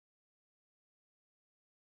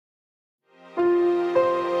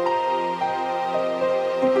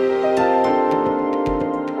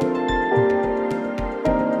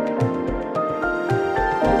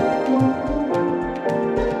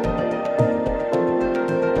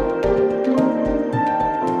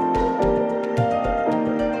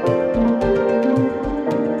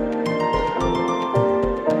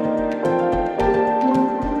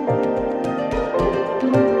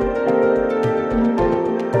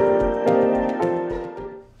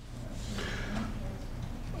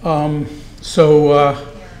So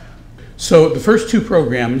the first two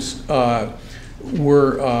programs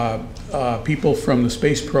were people from the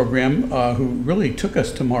space program who really took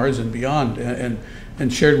us to Mars and beyond,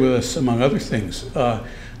 and shared with us, among other things,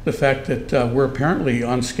 the fact that we're apparently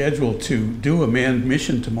on schedule to do a manned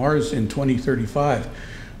mission to Mars in 2035.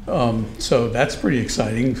 So that's pretty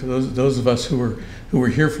exciting for those of us who were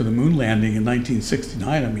here for the moon landing in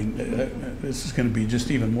 1969. I mean, this is going to be just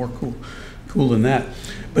even more cool than that.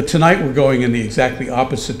 But tonight we're going in the exactly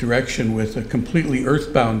opposite direction with a completely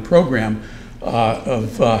earthbound program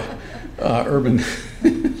of urban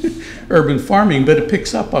urban farming, but it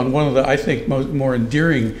picks up on one of the, I think, more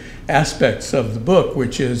endearing aspects of the book,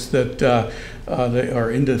 which is that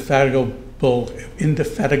our indefatigable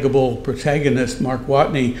protagonist, Mark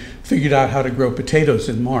Watney, figured out how to grow potatoes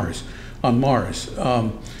on Mars.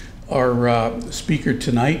 Our speaker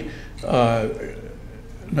tonight,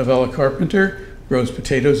 Novella Carpenter, grows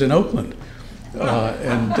potatoes in Oakland.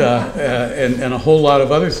 And a whole lot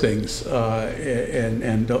of other things,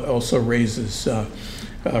 and also raises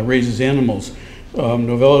animals.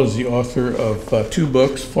 Novella is the author of two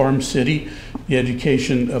books: Farm City, The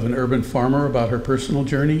Education of an Urban Farmer, about her personal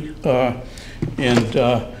journey, and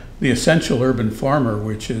The Essential Urban Farmer,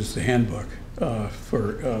 which is the handbook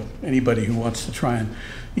for anybody who wants to try and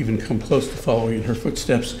even come close to following in her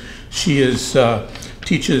footsteps. She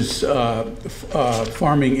teaches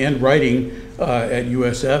farming and writing at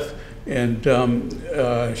USF,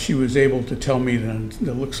 and she was able to tell me that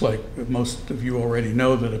it looks like most of you already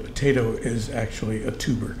know that a potato is actually a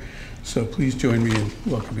tuber. So please join me in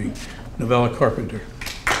welcoming Novella Carpenter.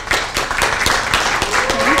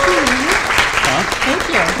 Thank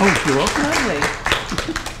you. Oh, you're welcome. Lovely.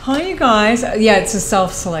 Hi, you guys. Yeah, it's a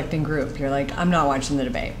self-selecting group. You're like, I'm not watching the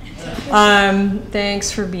debate.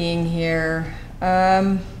 Thanks for being here.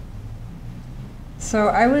 So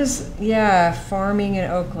I was, farming in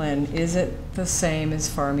Oakland. Is it the same as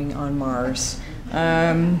farming on Mars?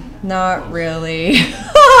 Not really.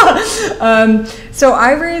 So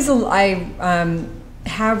I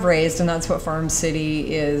have raised, and that's what Farm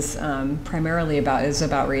City is primarily about, is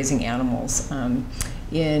about raising animals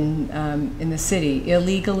in the city,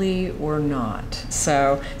 illegally or not.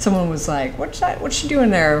 So someone was like, what's she doing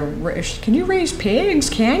there? Can you raise pigs?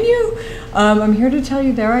 Can you? I'm here to tell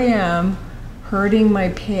you, there I am, herding my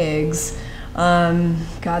pigs. God,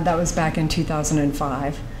 that was back in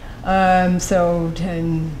 2005. So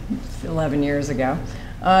 10, 11 years ago.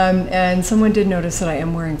 And someone did notice that I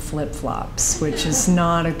am wearing flip-flops, which is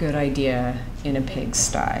not a good idea in a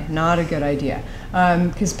pigsty. Not a good idea.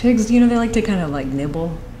 Because pigs, they like to kind of like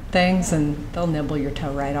nibble things, and they'll nibble your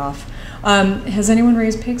toe right off. Has anyone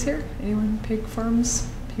raised pigs here? Anyone? Pig farms?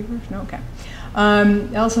 Pigers? No? Okay.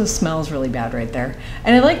 It also smells really bad right there.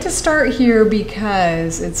 And I'd like to start here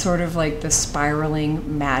because it's sort of like the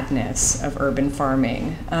spiraling madness of urban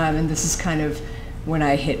farming. And this is kind of when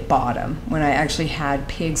I hit bottom, when I actually had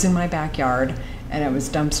pigs in my backyard and I was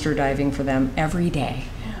dumpster diving for them every day.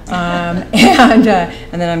 And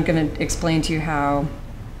then I'm going to explain to you how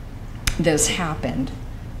this happened.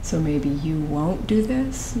 So maybe you won't do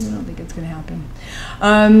this. I don't think it's going to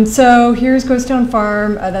happen. So here's Ghost Town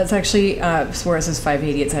Farm. That's actually, where it says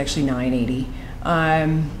 580, it's actually 980,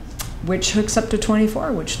 which hooks up to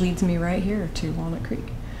 24, which leads me right here to Walnut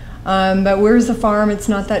Creek. But where's the farm? It's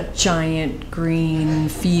not that giant green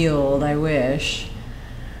field, I wish.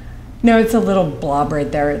 No, it's a little blob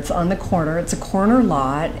right there. It's on the corner. It's a corner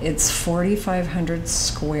lot. It's 4,500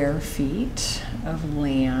 square feet of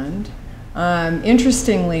land.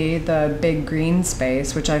 Interestingly, the big green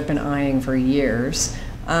space, which I've been eyeing for years,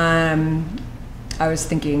 I was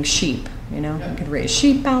thinking sheep, I could raise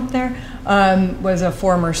sheep out there, was a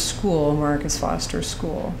former school, Marcus Foster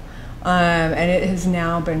School. And it has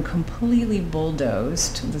now been completely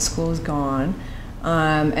bulldozed. The school is gone.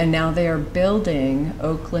 And now they are building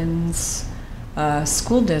Oakland's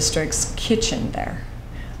school district's kitchen there.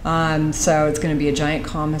 So it's going to be a giant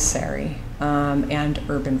commissary and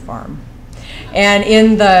urban farm. And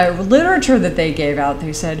in the literature that they gave out,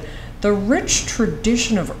 they said, the rich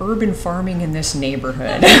tradition of urban farming in this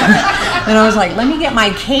neighborhood. And I was like, let me get my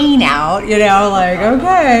cane out, like,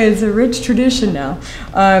 okay, it's a rich tradition now.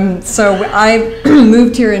 So I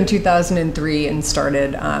moved here in 2003 and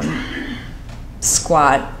started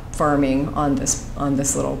squat farming on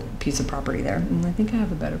this little piece of property there. And I think I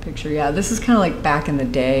have a better picture. Yeah, this is kind of like back in the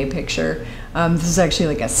day picture. This is actually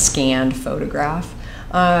like a scanned photograph.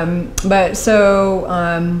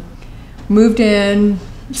 Moved in,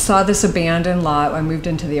 saw this abandoned lot. I moved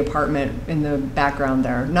into the apartment in the background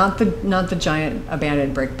there. Not the giant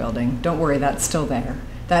abandoned brick building. Don't worry, that's still there.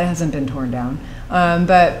 That hasn't been torn down.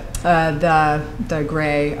 But the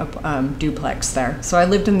gray duplex there. So I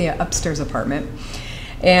lived in the upstairs apartment,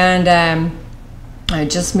 and I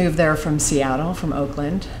just moved there from Seattle, from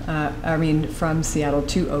Oakland. From Seattle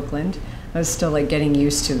to Oakland. I was still like getting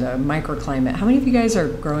used to the microclimate. How many of you guys are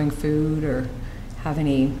growing food or have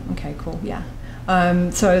any? Okay, cool, yeah.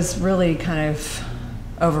 So I was really kind of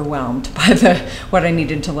overwhelmed by what I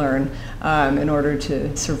needed to learn in order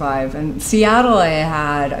to survive. In Seattle, I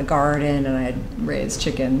had a garden and I had raised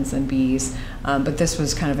chickens and bees, but this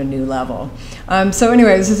was kind of a new level. So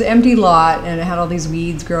anyway, it was this empty lot, and it had all these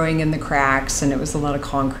weeds growing in the cracks, and it was a lot of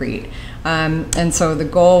concrete. And so the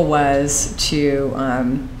goal was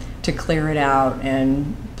to clear it out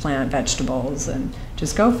and plant vegetables and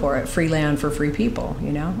just go for it. Free land for free people,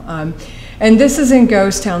 you know? And this is in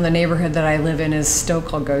Ghost Town. The neighborhood that I live in is still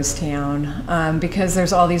called Ghost Town because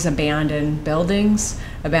there's all these abandoned buildings,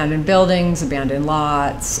 abandoned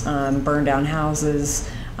lots, burned down houses.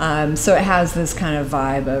 So it has this kind of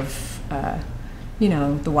vibe of, you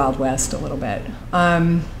know, the Wild West a little bit.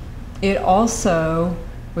 It also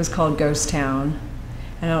was called Ghost Town.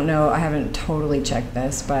 I don't know, I haven't totally checked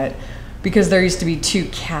this, but because there used to be two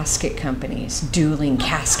casket companies, dueling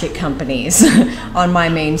casket companies on my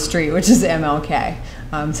main street, which is MLK.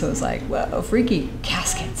 So it was like, whoa, freaky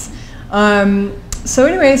caskets. So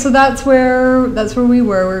anyway, so that's where we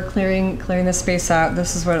were. We're clearing this space out.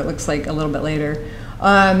 This is what it looks like a little bit later.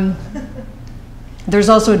 There's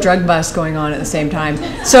also a drug bust going on at the same time.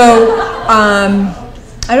 So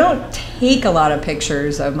I don't take a lot of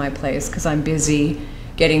pictures of my place because I'm busy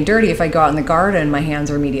getting dirty. If I go out in the garden, my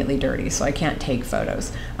hands are immediately dirty, so I can't take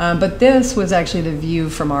photos. But this was actually the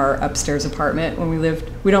view from our upstairs apartment when we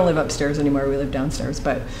lived. We don't live upstairs anymore. We live downstairs.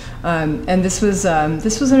 But and this was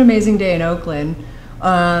an amazing day in Oakland.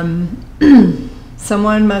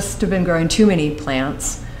 Someone must have been growing too many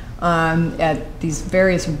plants at these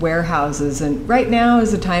various warehouses. And right now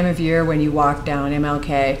is the time of year when you walk down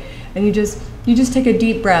MLK and you just take a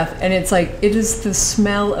deep breath, and it's like, it is the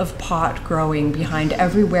smell of pot growing behind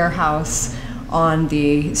every warehouse on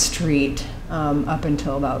the street up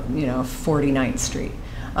until about, 49th Street.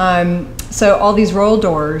 So all these roll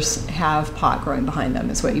doors have pot growing behind them,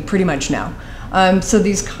 is what you pretty much know. So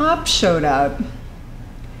these cops showed up,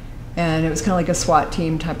 and it was kind of like a SWAT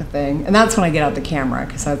team type of thing. And that's when I get out the camera,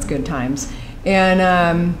 because that's good times.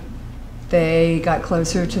 And they got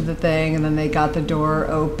closer to the thing, and then they got the door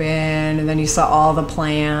open, and then you saw all the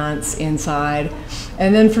plants inside.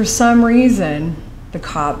 And then for some reason, the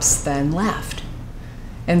cops then left.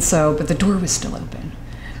 And so, but the door was still open.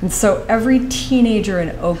 And so every teenager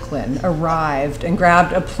in Oakland arrived and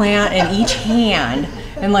grabbed a plant in each hand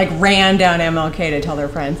and like ran down MLK to tell their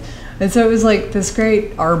friends. And so it was like this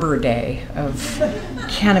great Arbor Day of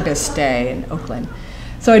Cannabis Day in Oakland.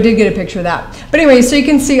 So I did get a picture of that. But anyway, so you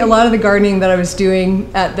can see a lot of the gardening that I was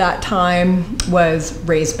doing at that time was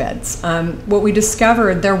raised beds. What we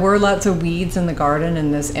discovered, there were lots of weeds in the garden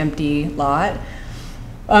in this empty lot,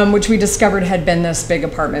 which we discovered had been this big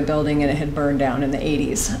apartment building, and it had burned down in the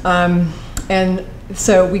 80s. And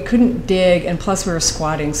so we couldn't dig, and plus we were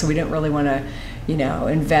squatting, so we didn't really want to,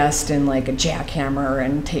 invest in like a jackhammer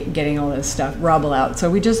and getting all this stuff, rubble out.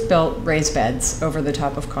 So we just built raised beds over the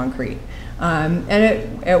top of concrete. And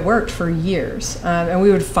it worked for years. And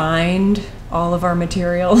we would find all of our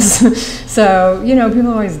materials. So, people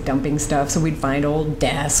are always dumping stuff. So we'd find old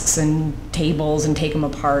desks and tables and take them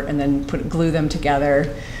apart and then glue them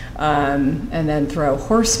together. And then throw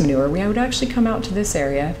horse manure. We would actually come out to this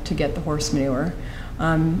area to get the horse manure.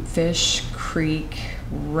 Fish Creek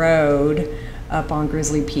Road up on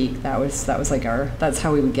Grizzly Peak. That was like that's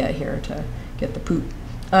how we would get here to get the poop.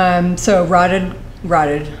 So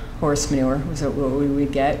rotted horse manure was what we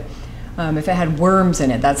would get. If it had worms in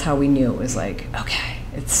it, that's how we knew it was like, okay,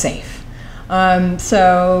 it's safe.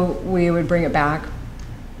 So we would bring it back,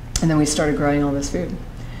 and then we started growing all this food.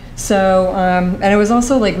 So, and it was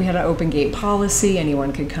also like we had an open gate policy.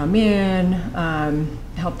 Anyone could come in,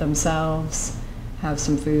 help themselves, have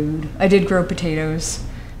some food. I did grow potatoes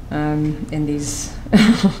in these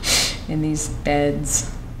in these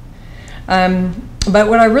beds. But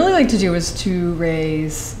what I really like to do is to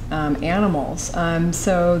raise animals.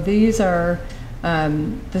 So these are,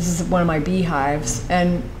 this is one of my beehives,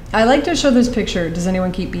 and I like to show this picture. Does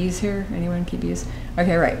anyone keep bees here? Anyone keep bees?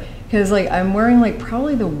 Okay, right. Because like I'm wearing like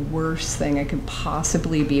probably the worst thing I could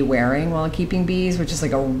possibly be wearing while keeping bees, which is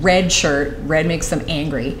like a red shirt. Red makes them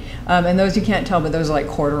angry. And those you can't tell, but those are like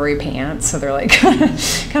corduroy pants, so they're like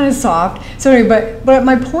kind of soft. So anyway, but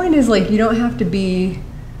my point is like you don't have to be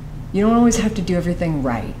you don't always have to do everything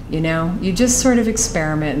right, you know? You just sort of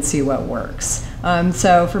experiment and see what works.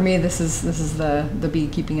 So for me, this is the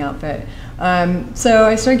beekeeping outfit. So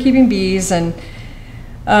I started keeping bees and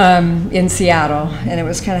in Seattle, and it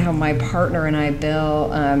was kind of how my partner and I,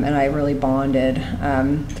 Bill, and I really bonded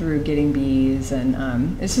through getting bees,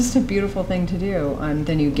 and it's just a beautiful thing to do.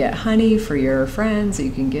 Then you get honey for your friends that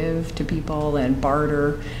you can give to people and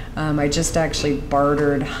barter. I just actually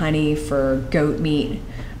bartered honey for goat meat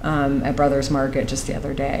at Brothers Market just the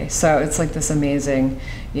other day. So it's like this amazing,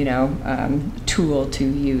 you know, tool to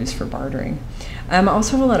use for bartering. I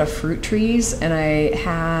also have a lot of fruit trees,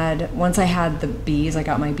 and once I had the bees, I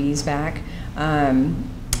got my bees back, then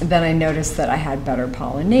I noticed that I had better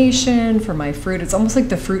pollination for my fruit. It's almost like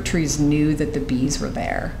the fruit trees knew that the bees were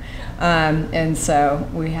there. And so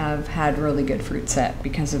we have had really good fruit set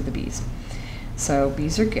because of the bees. So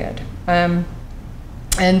bees are good.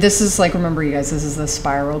 And this is like, remember you guys, this is the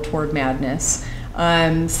spiral toward madness.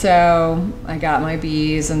 So I got my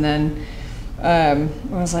bees, and then I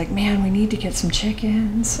was like, man, we need to get some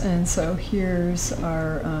chickens, and so here's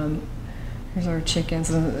our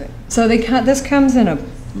chickens. So this comes in a,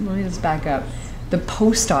 let me just back up. The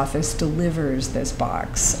post office delivers this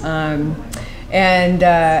box, and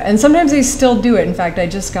sometimes they still do it. In fact, I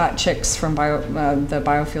just got chicks from the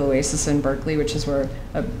Biofuel Oasis in Berkeley, which is where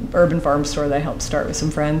an urban farm store that I helped start with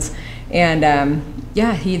some friends. And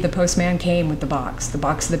yeah, the postman came with the box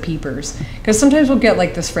of the peepers. Because sometimes we'll get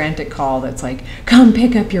like this frantic call that's like, come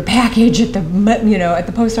pick up your package at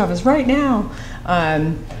the post office right now.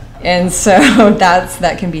 And so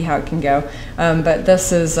that can be how it can go. But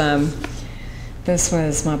this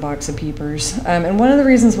was my box of peepers. And one of the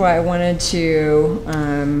reasons why I wanted to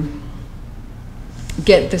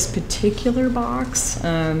get this particular box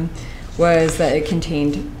was that it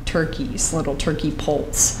contained turkeys, little turkey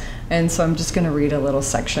poults. And so I'm just going to read a little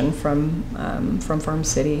section from Farm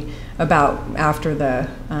City about after the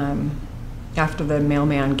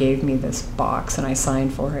mailman gave me this box and I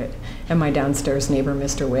signed for it. And my downstairs neighbor,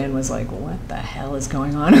 Mr. Wynn, was like, what the hell is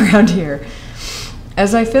going on around here?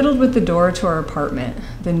 As I fiddled with the door to our apartment,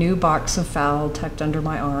 the new box of fowl tucked under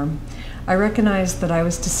my arm, I recognized that I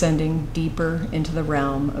was descending deeper into the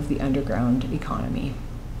realm of the underground economy.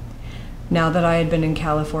 Now that I had been in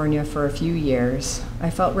California for a few years, I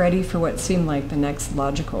felt ready for what seemed like the next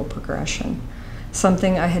logical progression,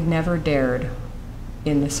 something I had never dared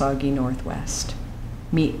in the soggy Northwest: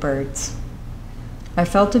 meat birds. I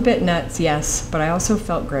felt a bit nuts, yes, but I also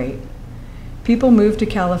felt great. People move to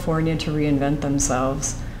California to reinvent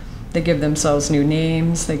themselves. They give themselves new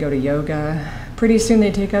names, they go to yoga. Pretty soon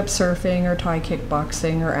they take up surfing or Thai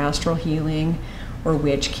kickboxing or astral healing or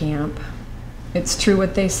witch camp. It's true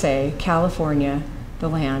what they say, California, the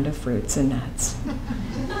land of fruits and nuts.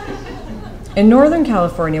 In Northern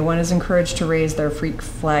California, one is encouraged to raise their freak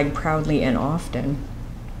flag proudly and often.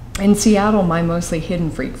 In Seattle, my mostly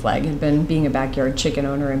hidden freak flag had been being a backyard chicken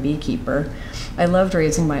owner and beekeeper. I loved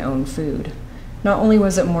raising my own food. Not only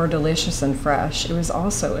was it more delicious and fresh, it was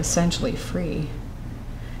also essentially free.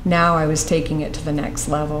 Now I was taking it to the next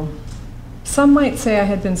level. Some might say I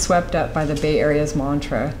had been swept up by the Bay Area's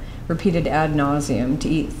mantra, repeated ad nauseum, to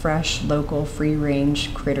eat fresh, local,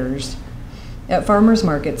 free-range critters. At farmers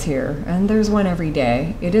markets here, and there's one every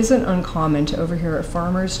day, it isn't uncommon to overhear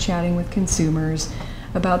farmers chatting with consumers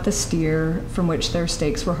about the steer from which their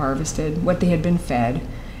steaks were harvested, what they had been fed,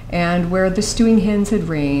 and where the stewing hens had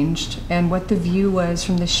ranged, and what the view was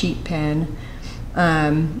from the sheep pen,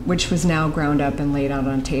 which was now ground up and laid out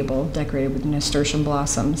on a table decorated with nasturtium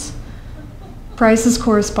blossoms. Prices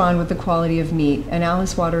correspond with the quality of meat, and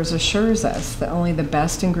Alice Waters assures us that only the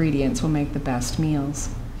best ingredients will make the best meals.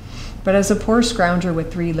 But as a poor scrounger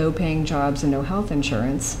with 3 low-paying jobs and no health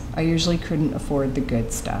insurance, I usually couldn't afford the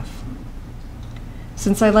good stuff.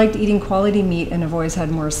 Since I liked eating quality meat and have always had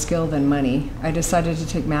more skill than money, I decided to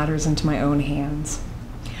take matters into my own hands.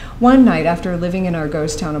 One night, after living in our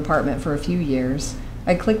ghost town apartment for a few years,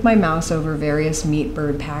 I clicked my mouse over various meat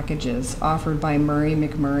bird packages offered by Murray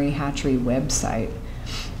McMurray Hatchery website.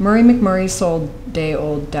 Murray McMurray sold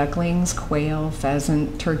day-old ducklings, quail,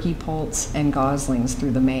 pheasant, turkey poults, and goslings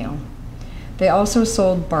through the mail. They also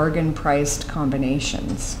sold bargain-priced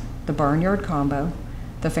combinations: the barnyard combo,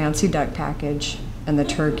 the fancy duck package, and the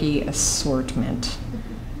turkey assortment.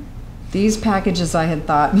 These packages I had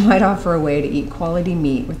thought might offer a way to eat quality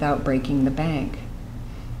meat without breaking the bank.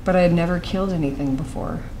 But I had never killed anything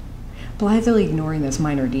before. Blithely ignoring this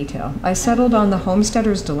minor detail, I settled on the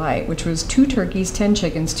Homesteader's Delight, which was 2 turkeys, 10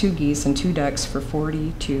 chickens, 2 geese, and 2 ducks for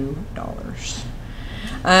 $42.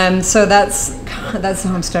 So that's the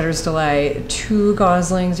Homesteader's Delight. 2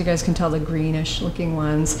 goslings, you guys can tell the greenish looking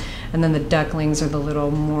ones, and then the ducklings are the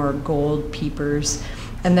little more gold peepers.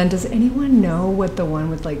 And then does anyone know what the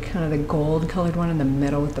one with like kind of the gold colored one in the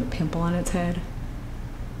middle with the pimple on its head?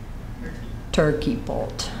 Turkey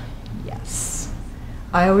poult. Yes.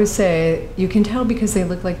 I always say you can tell because they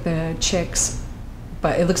look like the chicks,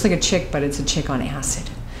 but it looks like a chick, but it's a chick on acid.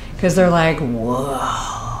 Because they're like, whoa,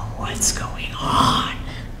 what's going on?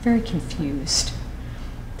 Very confused.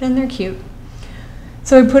 Then they're cute.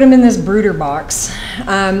 So I put them in this brooder box.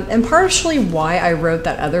 And partially why I wrote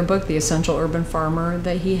that other book, The Essential Urban Farmer,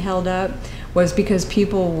 that he held up, was because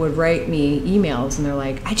people would write me emails and they're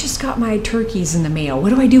like, I just got my turkeys in the mail. What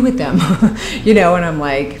do I do with them? You know, and I'm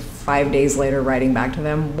like 5 days later writing back to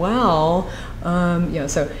them, well, you know,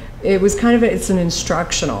 so it was kind of, it's an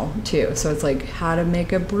instructional too. So it's like how to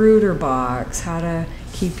make a brooder box, how to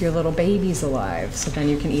keep your little babies alive so then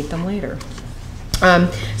you can eat them later.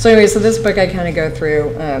 So anyway, so this book I kind of go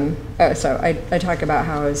through, so I talk about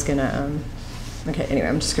how I was gonna, okay, anyway,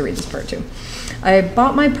 I'm just gonna read this part too. I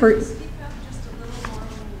bought my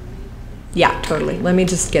yeah, totally. Let me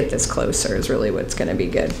just get this closer is really what's gonna be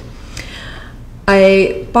good.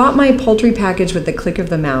 I bought my poultry package with the click of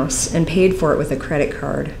the mouse and paid for it with a credit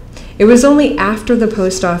card. It was only after the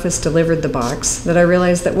post office delivered the box that I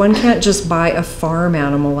realized that one can't just buy a farm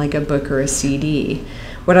animal like a book or a CD.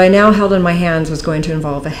 What I now held in my hands was going to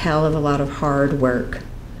involve a hell of a lot of hard work.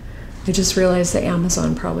 I just realized that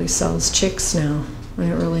Amazon probably sells chicks now. I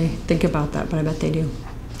didn't really think about that, but I bet they do.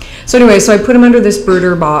 So anyway, so I put them under this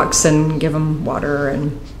brooder box and give them water,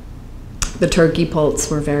 and the turkey poults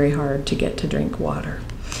were very hard to get to drink water.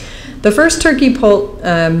 The first turkey poult,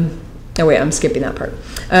 oh wait, I'm skipping that part.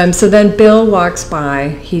 So then Bill walks by.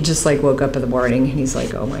 He just like woke up in the morning and he's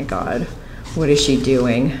like, oh my God. What is she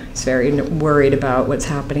doing? He's very worried about what's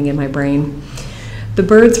happening in my brain. The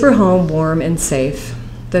birds were home, warm and safe.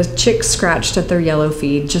 The chicks scratched at their yellow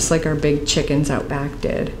feed, just like our big chickens out back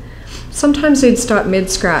did. Sometimes they'd stop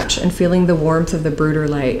mid-scratch and, feeling the warmth of the brooder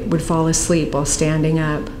light, would fall asleep while standing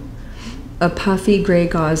up. A puffy gray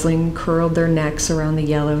gosling curled their necks around the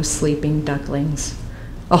yellow, sleeping ducklings.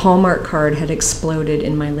 A Hallmark card had exploded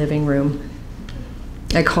in my living room.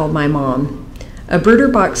 I called my mom. A brooder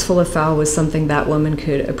box full of fowl was something that woman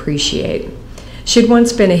could appreciate. She'd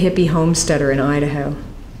once been a hippie homesteader in Idaho.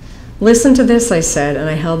 Listen to this, I said, and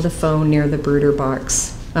I held the phone near the brooder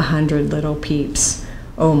box. 100 little peeps.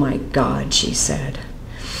 Oh my God, she said.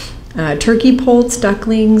 Turkey poults,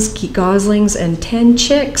 ducklings, goslings, and 10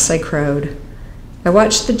 chicks, I crowed. I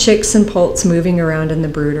watched the chicks and poults moving around in the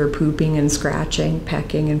brooder, pooping and scratching,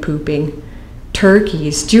 pecking and pooping.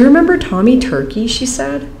 Turkeys. Do you remember Tommy Turkey, she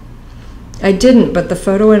said. I didn't, but the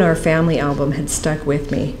photo in our family album had stuck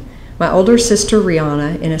with me. My older sister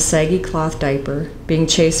Rihanna, in a saggy cloth diaper, being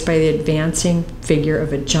chased by the advancing figure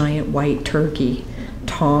of a giant white turkey,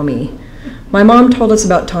 Tommy. My mom told us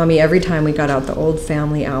about Tommy every time we got out the old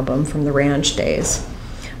family album from the ranch days.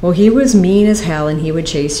 Well, he was mean as hell and he would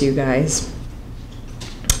chase you guys.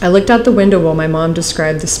 I looked out the window while my mom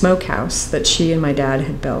described the smokehouse that she and my dad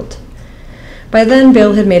had built. By then,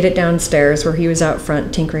 Bill had made it downstairs where he was out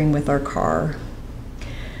front tinkering with our car.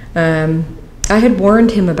 I had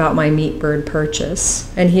warned him about my meat bird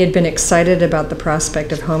purchase, and he had been excited about the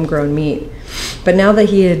prospect of homegrown meat. But now that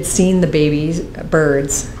he had seen the baby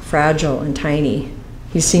birds, fragile and tiny,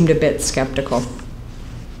 he seemed a bit skeptical.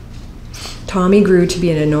 Tommy grew to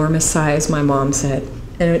be an enormous size, my mom said,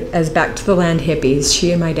 and as back to the land hippies,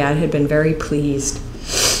 she and my dad had been very pleased.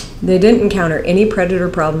 They didn't encounter any predator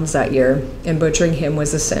problems that year, and butchering him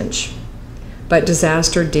was a cinch. But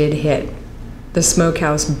disaster did hit. The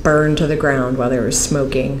smokehouse burned to the ground while they were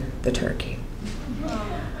smoking the turkey.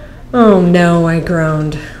 Oh no, I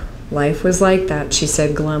groaned. Life was like that, she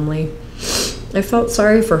said glumly. I felt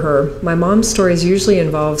sorry for her. My mom's stories usually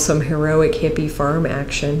involve some heroic hippie farm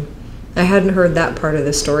action. I hadn't heard that part of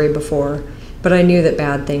the story before, but I knew that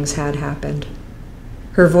bad things had happened.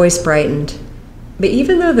 Her voice brightened. But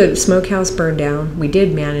even though the smokehouse burned down, we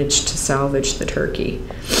did manage to salvage the turkey.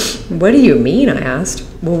 What do you mean? I asked.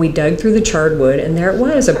 Well, we dug through the charred wood, and there it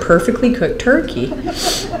was, a perfectly cooked turkey.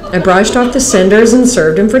 I brushed off the cinders and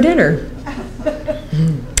served him for dinner.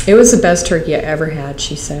 It was the best turkey I ever had,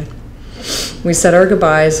 she said. We said our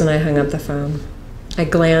goodbyes, and I hung up the phone. I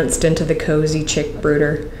glanced into the cozy chick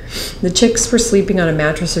brooder. The chicks were sleeping on a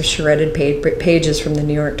mattress of shredded pages from the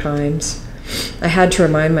New York Times. I had to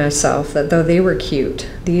remind myself that though they were cute,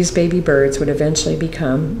 these baby birds would eventually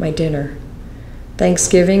become my dinner.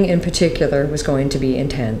 Thanksgiving in particular was going to be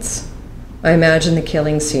intense. I imagined the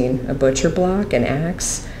killing scene, a butcher block, an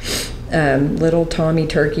axe, little Tommy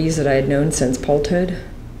turkeys that I had known since poulthood.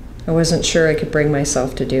 I wasn't sure I could bring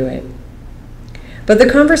myself to do it. But the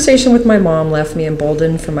conversation with my mom left me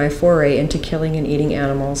emboldened for my foray into killing and eating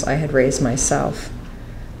animals I had raised myself.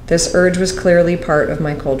 This urge was clearly part of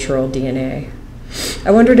my cultural DNA.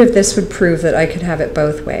 I wondered if this would prove that I could have it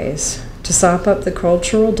both ways, to sop up the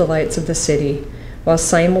cultural delights of the city while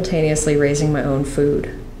simultaneously raising my own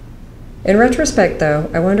food. In retrospect,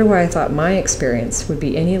 though, I wonder why I thought my experience would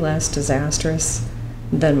be any less disastrous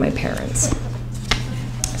than my parents'.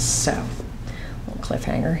 So, little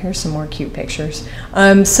cliffhanger. Here's some more cute pictures.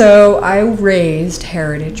 So I raised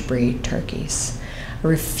heritage breed turkeys. I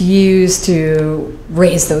refuse to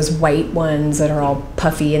raise those white ones that are all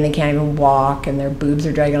puffy and they can't even walk and their boobs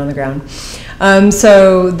are dragging on the ground.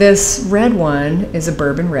 So this red one is a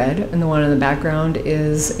bourbon red, and the one in the background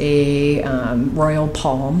is a royal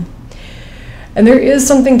palm. And there is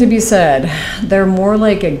something to be said. They're more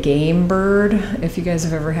like a game bird. If you guys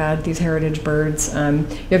have ever had these heritage birds,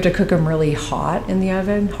 you have to cook them really hot in the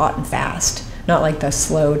oven, hot and fast. Not like the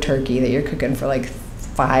slow turkey that you're cooking for like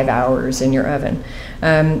 5 hours in your oven.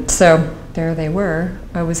 So there they were.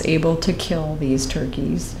 I was able to kill these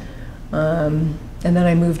turkeys. And then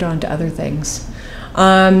I moved on to other things.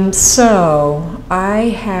 So I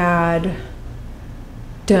had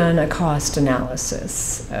done a cost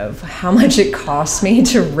analysis of how much it cost me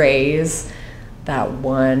to raise that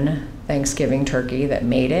one Thanksgiving turkey that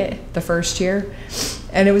made it the first year.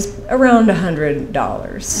 And it was around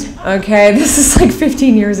 $100. Okay, this is like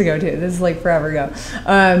 15 years ago too. This is like forever ago.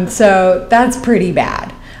 So that's pretty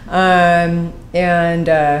bad. And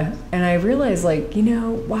I realized, like, you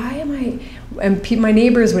know, why am I, and my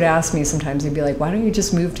neighbors would ask me sometimes, they'd be like, why don't you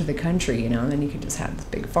just move to the country, you know, and then you could just have this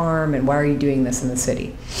big farm, and why are you doing this in the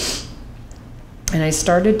city? And I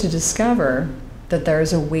started to discover that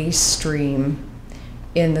there's a waste stream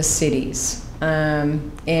in the cities,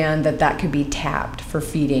 and that could be tapped for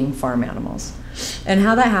feeding farm animals. And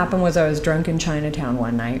how that happened was I was drunk in Chinatown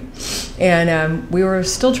one night, and we were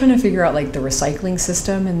still trying to figure out like the recycling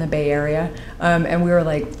system in the Bay Area, and we were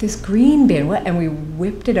like, this green bin, what? And we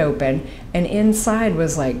whipped it open, and inside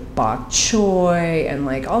was like bok choy and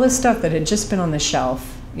like all this stuff that had just been on the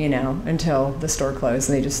shelf, you know, until the store closed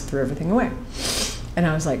and they just threw everything away. And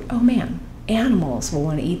I was like, oh man, animals will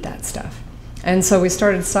want to eat that stuff. And so we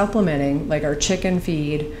started supplementing like our chicken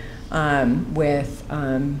feed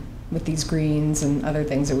with these greens and other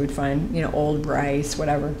things that we'd find, you know, old rice,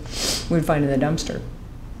 whatever, we'd find in the dumpster.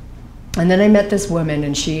 And then I met this woman,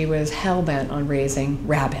 and she was hell-bent on raising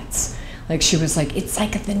rabbits. Like, she was like, it's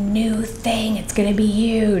like the new thing, it's gonna be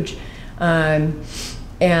huge. And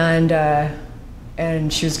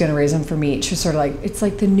she was gonna raise them for meat. She was sort of like, it's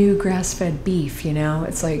like the new grass-fed beef, you know?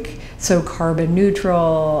 It's like so carbon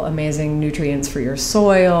neutral, amazing nutrients for your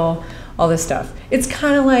soil, all this stuff. It's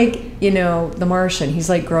kind of like, you know, The Martian. He's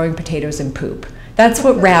like growing potatoes in poop. That's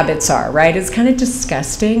what rabbits are, right? It's kind of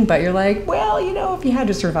disgusting, but you're like, well, you know, if you had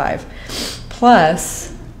to survive.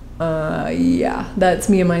 Plus, yeah, that's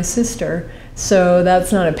me and my sister. So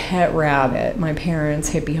that's not a pet rabbit. My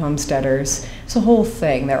parents, hippie homesteaders, it's a whole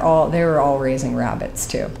thing. They were all raising rabbits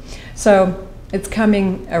too. So it's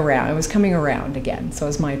coming around. It was coming around again. So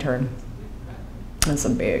it's my turn. That's a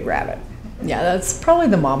big rabbit. Yeah, that's probably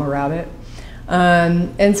the mama rabbit.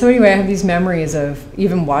 And so anyway, I have these memories of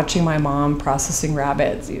even watching my mom processing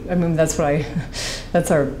rabbits. I mean, that's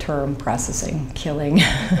our term, processing, killing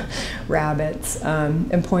rabbits,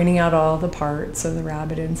 and pointing out all the parts of the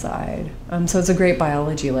rabbit inside. So it's a great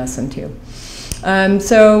biology lesson too.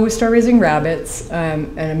 So we start raising rabbits,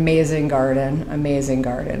 an amazing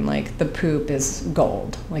garden, like the poop is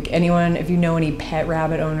gold. Like anyone, if you know any pet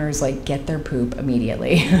rabbit owners, like get their poop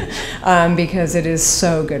immediately because it is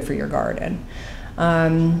so good for your garden.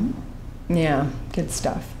 Yeah, good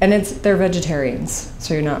stuff. And they're vegetarians,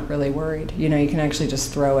 so you're not really worried. You know, you can actually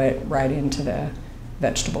just throw it right into the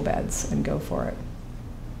vegetable beds and go for it.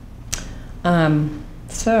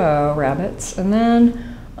 So rabbits, and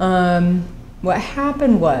then what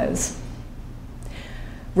happened was,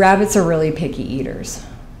 rabbits are really picky eaters,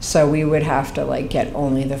 so we would have to like get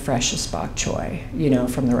only the freshest bok choy, you know,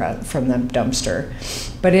 from the dumpster.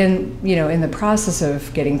 But in the process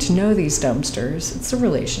of getting to know these dumpsters, it's a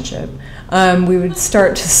relationship. We would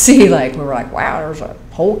start to see, like, we were like, wow, there's a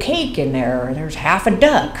whole cake in there, or there's half a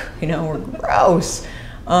duck, you know, we're gross.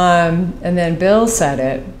 And then Bill said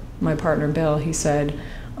it, my partner Bill, he said,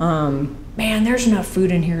 man, there's enough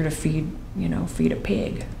food in here to feed a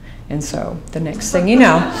pig. And so the next thing you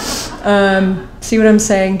know, see what I'm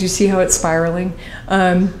saying? Do you see how it's spiraling?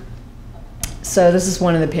 So this is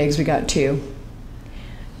one of the pigs, we got two.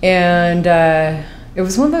 And it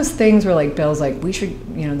was one of those things where like Bill's like, we should,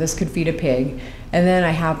 you know, this could feed a pig. And then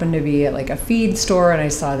I happened to be at like a feed store and I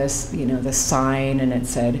saw this, you know, this sign and it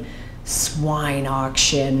said swine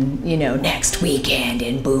auction, you know, next weekend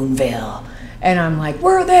in Boonville. And I'm like,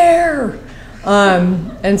 we're there.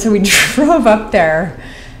 And so we drove up there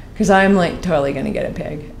because I'm like totally gonna get a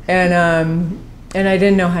pig. And I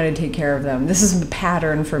didn't know how to take care of them. This is a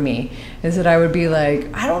pattern for me, is that I would be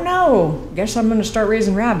like, I don't know, guess I'm gonna start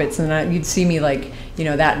raising rabbits. And you'd see me like, you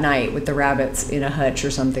know, that night with the rabbits in a hutch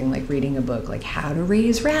or something, like reading a book, like how to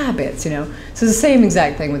raise rabbits, you know? So it's the same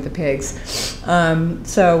exact thing with the pigs.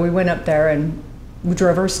 So we went up there and we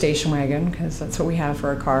drove our station wagon, because that's what we have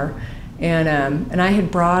for a car. And I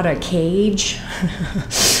had brought a cage. I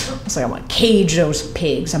was like, I want to cage those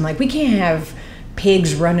pigs. I'm like, we can't have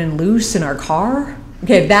pigs running loose in our car.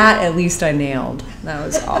 Okay, that at least I nailed. That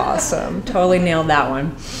was awesome. Totally nailed that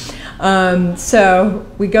one. So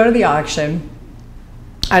we go to the auction.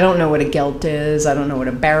 I don't know what a gelt is. I don't know what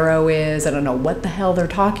a barrow is. I don't know what the hell they're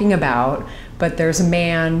talking about. But there's a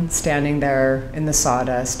man standing there in the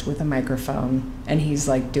sawdust with a microphone, and he's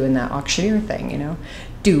like doing that auctioneer thing, you know.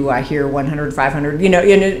 Do I hear 100, 500, you know,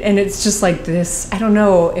 and it's just like this. I don't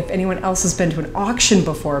know if anyone else has been to an auction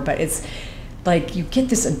before, but it's like you get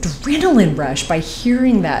this adrenaline rush by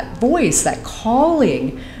hearing that voice, that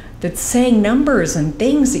calling, that's saying numbers and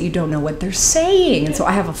things that you don't know what they're saying. And so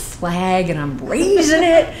I have a flag and I'm raising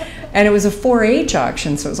it. And it was a 4-H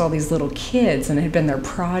auction, so it was all these little kids, and it had been their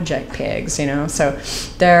project pigs, you know. So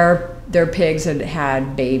their pigs had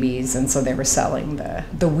had babies, and so they were selling the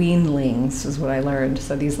weanlings, is what I learned.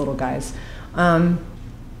 So these little guys. And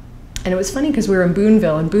it was funny because we were in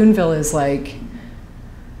Boonville, and Boonville is like,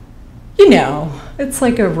 you know, it's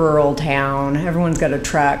like a rural town. Everyone's got a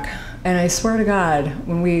truck. And I swear to God,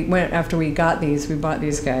 when we went, after we got these, we bought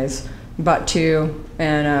these guys. We bought two,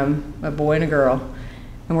 and a boy and a girl.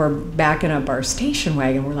 And we're backing up our station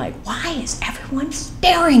wagon. We're like, why is everyone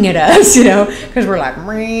staring at us? You know, because we're like,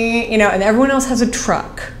 you know, and everyone else has a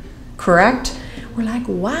truck, correct? We're like,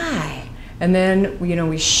 why? And then, you know,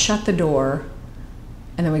 we shut the door,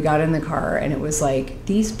 and then we got in the car, and it was like,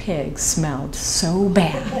 these pigs smelled so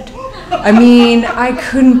bad. I mean, I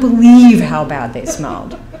couldn't believe how bad they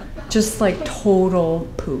smelled. Just like total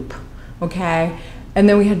poop, okay? And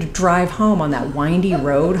then we had to drive home on that windy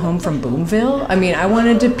road home from Boonville. I mean, I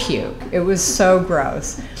wanted to puke. It was so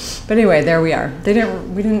gross. But anyway, there we are. They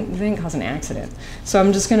didn't cause an accident. So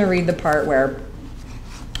I'm just gonna read the part where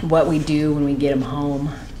what we do when we get them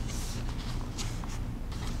home.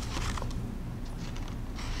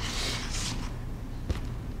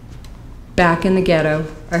 Back in the ghetto,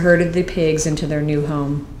 I herded the pigs into their new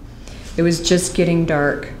home. It was just getting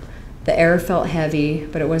dark. The air felt heavy,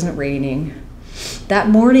 but it wasn't raining. That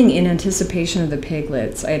morning, in anticipation of the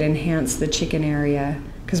piglets, I had enhanced the chicken area,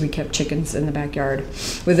 because we kept chickens in the backyard,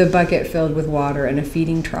 with a bucket filled with water and a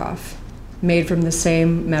feeding trough, made from the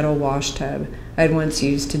same metal wash tub I'd once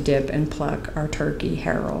used to dip and pluck our turkey,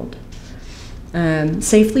 Harold.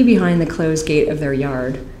 Safely behind the closed gate of their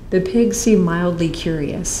yard, the pigs seemed mildly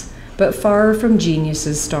curious, but far from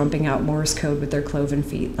geniuses stomping out Morse code with their cloven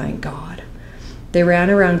feet, thank God. They ran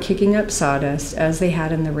around kicking up sawdust as they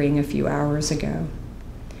had in the ring a few hours ago.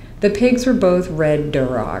 The pigs were both red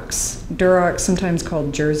Durocs. Durocs, sometimes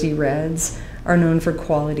called Jersey Reds, are known for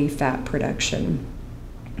quality fat production.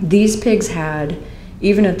 These pigs had,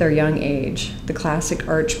 even at their young age, the classic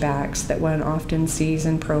archbacks that one often sees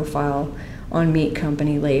in profile on meat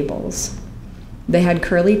company labels. They had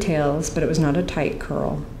curly tails, but it was not a tight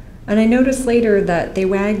curl. And I noticed later that they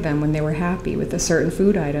wagged them when they were happy with a certain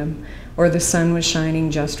food item, or the sun was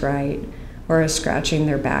shining just right, or scratching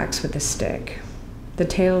their backs with a stick. The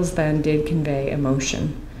tails then did convey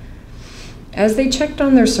emotion. As they checked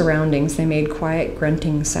on their surroundings, they made quiet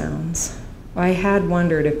grunting sounds. I had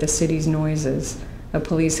wondered if the city's noises, a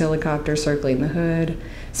police helicopter circling the hood,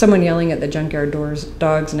 someone yelling at the junkyard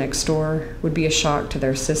dogs next door, would be a shock to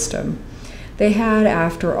their system. They had,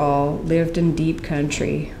 after all, lived in deep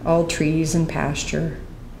country, all trees and pasture.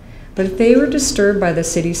 But if they were disturbed by the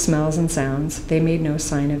city smells and sounds, they made no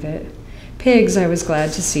sign of it. Pigs, I was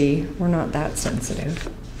glad to see, were not that sensitive.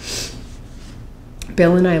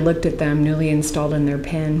 Bill and I looked at them, newly installed in their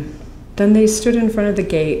pen. Then they stood in front of the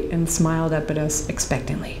gate and smiled up at us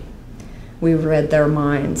expectantly. We read their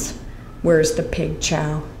minds. Where's the pig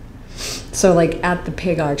chow? So like at the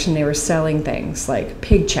pig auction, they were selling things like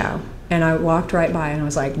pig chow. And I walked right by and I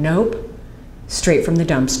was like, nope. Straight from the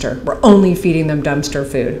dumpster. We're only feeding them dumpster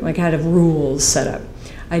food. Like I had rules set up.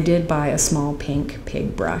 I did buy a small pink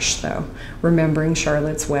pig brush though, remembering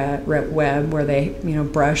Charlotte's Web where they,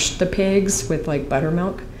 brushed the pigs with like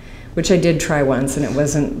buttermilk. which I did try once, and it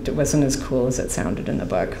wasn't as cool as it sounded in the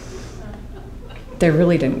book. They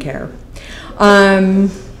really didn't care.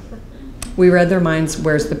 We read their minds,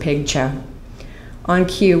 where's the pig chow? On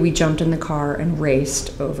cue, we jumped in the car and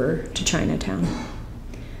raced over to Chinatown.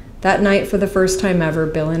 That night, for the first time ever,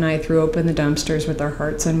 Bill and I threw open the dumpsters with our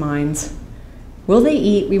hearts and minds. Will they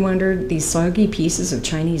eat, we wondered, these soggy pieces of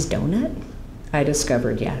Chinese donut? I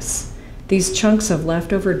discovered yes. These chunks of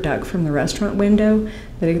leftover duck from the restaurant window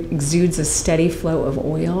that exudes a steady flow of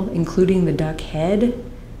oil, including the duck head?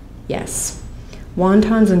 Yes.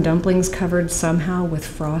 Wontons and dumplings covered somehow with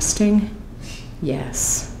frosting?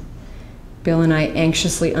 Yes. Bill and I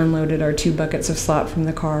anxiously unloaded our 2 buckets of slop from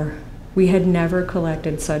the car. We had never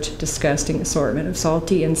collected such a disgusting assortment of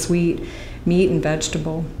salty and sweet meat and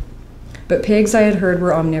vegetable. But pigs, I had heard,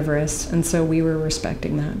 were omnivorous, and so we were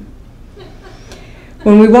respecting that.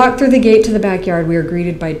 When we walked through the gate to the backyard, we were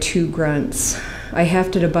greeted by 2 grunts. I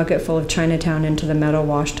hefted a bucket full of Chinatown into the metal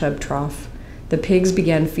washtub trough. The pigs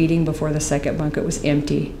began feeding before the second bucket was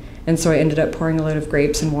empty, and so I ended up pouring a load of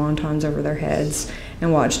grapes and wontons over their heads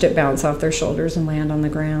and watched it bounce off their shoulders and land on the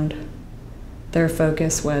ground. Their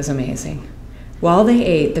focus was amazing. While they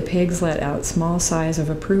ate, the pigs let out small sighs of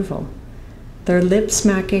approval. Their lip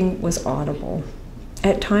smacking was audible.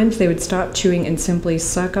 At times, they would stop chewing and simply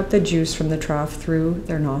suck up the juice from the trough through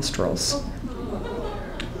their nostrils.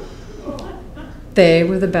 They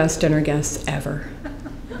were the best dinner guests ever.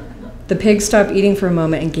 The pigs stopped eating for a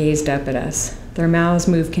moment and gazed up at us. Their mouths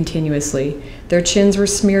moved continuously. Their chins were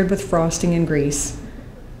smeared with frosting and grease.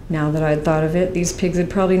 Now that I'd thought of it, these pigs had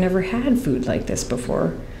probably never had food like this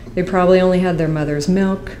before. They probably only had their mother's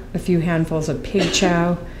milk, a few handfuls of pig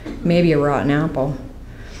chow, maybe a rotten apple.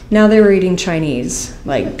 Now they were eating Chinese,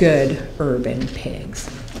 like good urban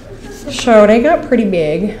pigs. So they got pretty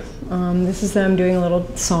big. This is them doing a little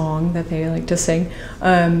song that they like to sing,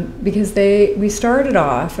 because we started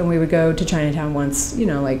off and we would go to Chinatown once,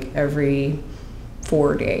 like every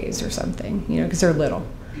 4 days or something, because they're little.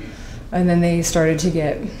 And then they started to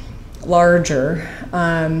get larger,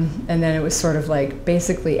 and then it was sort of like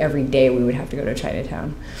basically every day we would have to go to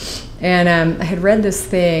Chinatown. And I had read this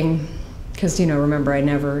thing, because remember, I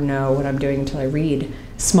never know what I'm doing until I read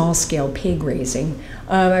small-scale pig raising.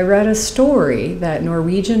 I read a story that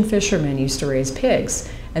Norwegian fishermen used to raise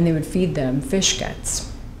pigs, and they would feed them fish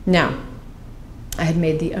guts. Now, I had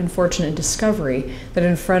made the unfortunate discovery that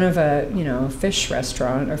in front of a fish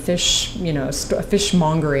restaurant or fish a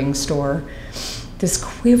fishmongering store, this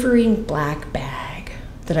quivering black bag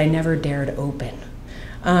that I never dared open.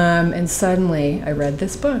 And suddenly I read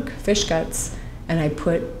this book, Fish Guts, and I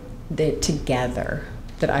put it together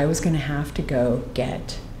that I was going to have to go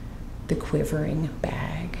get the quivering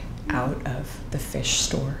bag out of the fish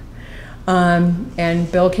store.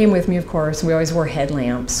 And Bill came with me, of course. We always wore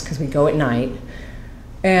headlamps because we go at night.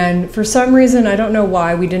 And for some reason, I don't know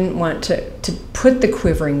why, we didn't want to put the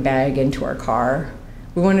quivering bag into our car.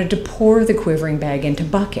 We wanted to pour the quivering bag into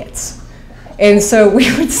buckets. And so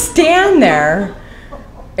we would stand there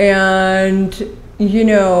and,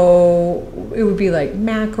 it would be like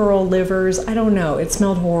mackerel livers. I don't know. It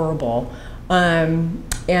smelled horrible. And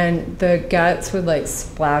the guts would like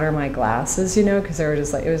splatter my glasses, because they were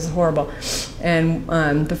just like, it was horrible. And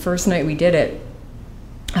the first night we did it,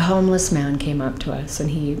 a homeless man came up to us and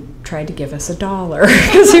he tried to give us $1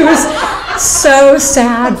 because he was so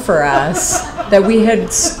sad for us that we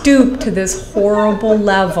had stooped to this horrible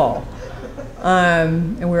level.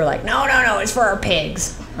 And we were like, no, it's for our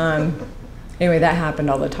pigs. Anyway, that happened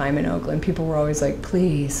all the time in Oakland. People were always like,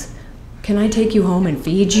 please, can I take you home and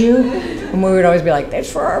feed you? And we would always be like,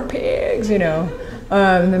 that's for our pigs, And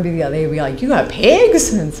then they'd be like, you got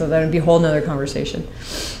pigs? And so that would be a whole nother conversation.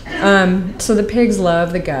 So the pigs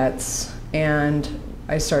love the guts, and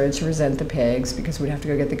I started to resent the pigs because we'd have to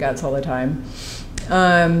go get the guts all the time.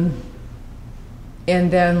 And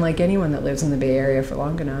then, like anyone that lives in the Bay Area for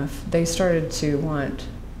long enough, they started to want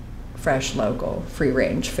fresh, local,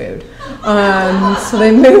 free-range food. So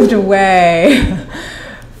they moved away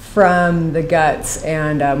from the guts,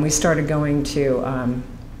 and we started going to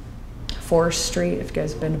 4th Street, if you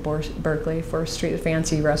guys have been to Berkeley, 4th Street, the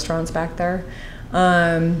fancy restaurants back there.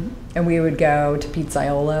 And we would go to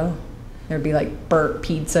Pizzaiolo. There'd be like burnt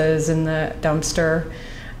pizzas in the dumpster.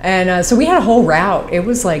 And so we had a whole route. It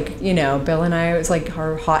was like, Bill and I, it was like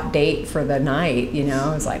our hot date for the night, It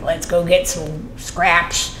was like, let's go get some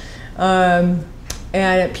scraps. And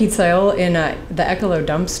at Pizzaiolo, in the Ecolo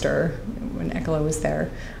dumpster, when Ecolo was there,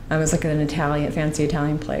 it was like an fancy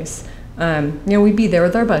Italian place. We'd be there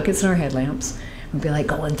with our buckets and our headlamps. We'd be like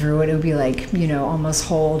going through it. It would be like, almost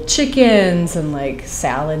whole chickens and like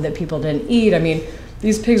salad that people didn't eat. I mean,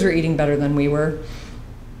 these pigs were eating better than we were.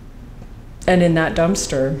 And in that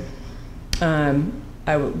dumpster,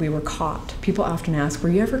 we were caught. People often ask, were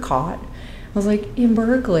you ever caught? I was like, in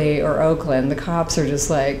Berkeley or Oakland, the cops are just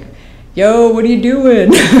like, yo, what are you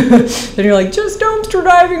doing? Then you're like, just dumpster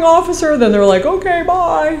diving, officer. Then they're like, okay,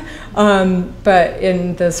 bye. But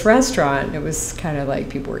in this restaurant, it was kind of like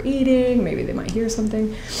people were eating, maybe they might hear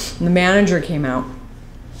something. And the manager came out,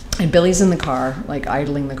 and Billy's in the car, like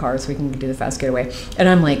idling the car so we can do the fast getaway. And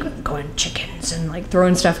I'm like going chickens and like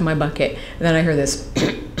throwing stuff in my bucket. And then I hear this,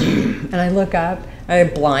 and I look up, I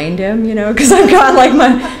blind him, you know, because I've got like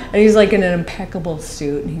and he's like in an impeccable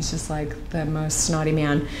suit, and he's just like the most snotty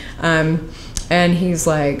man. And he's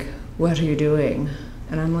like, what are you doing?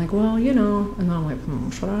 And I'm like, well, you know, and then I'm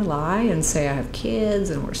like, should I lie and say I have kids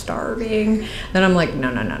and we're starving? Then I'm like, no.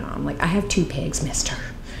 I'm like, I have 2 pigs, mister,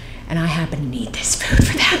 and I happen to need this food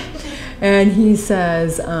for them. And he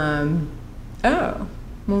says, oh,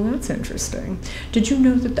 well, that's interesting. Did you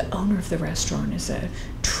know that the owner of the restaurant is a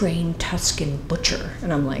trained Tuscan butcher?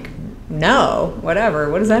 And I'm like, no, whatever.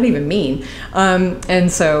 What does that even mean?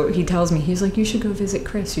 And so he tells me, he's like, you should go visit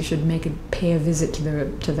Chris. You should pay a visit to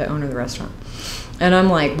the owner of the restaurant. And I'm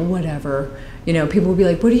like, whatever. You know, people would be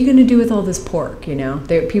like, what are you going to do with all this pork? You know,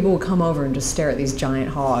 people would come over and just stare at these giant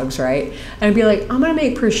hogs, right? And I'd be like, I'm going to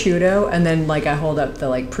make prosciutto. And then like I hold up the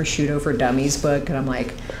like prosciutto for dummies book, and I'm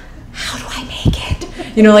like, how do I make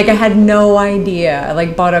it? You know, like I had no idea. I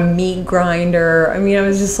like bought a meat grinder. I mean, I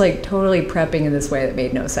was just like totally prepping in this way that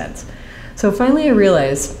made no sense. So finally I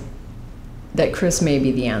realized that Chris may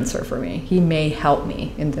be the answer for me. He may help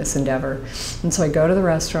me in this endeavor. And so I go to the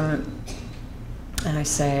restaurant and I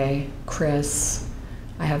say, Chris,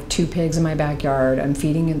 I have 2 pigs in my backyard. I'm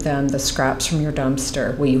feeding them the scraps from your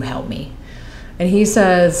dumpster. Will you help me? And he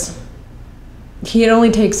says, it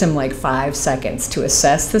only takes him like 5 seconds to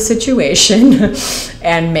assess the situation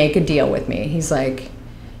and make a deal with me. He's like,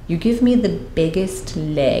 you give me the biggest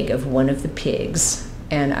leg of one of the pigs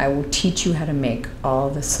and I will teach you how to make all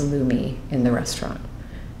the salumi in the restaurant.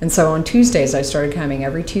 And so on Tuesdays, I started coming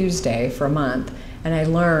every Tuesday for a month, and I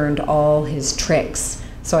learned all his tricks.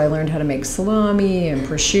 So I learned how to make salami and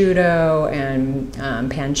prosciutto and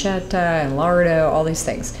pancetta and lardo, all these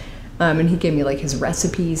things. And he gave me like his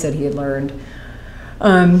recipes that he had learned.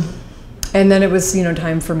 And then it was, you know,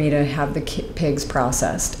 time for me to have the pigs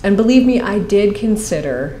processed. And believe me, I did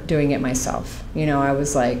consider doing it myself. You know, I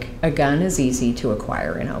was like, a gun is easy to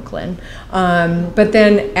acquire in Oakland. But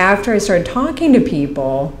then after I started talking to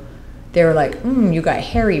people, they were like, you got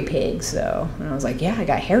hairy pigs though. And I was like, yeah, I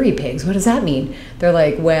got hairy pigs. What does that mean? They're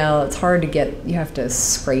like, well, it's hard to get, you have to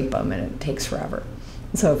scrape them and it takes forever.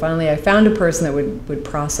 So finally I found a person that would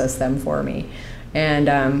process them for me.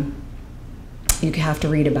 And you have to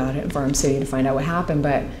read about it in Farm City to find out what happened.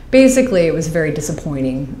 But basically it was a very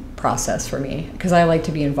disappointing process for me because I like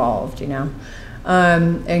to be involved, you know.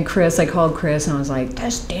 And Chris, I called Chris and I was like,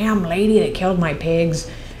 this damn lady that killed my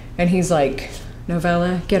pigs. And he's like,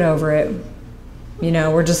 Novella, get over it. You know,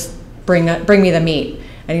 we're just, bring me the meat.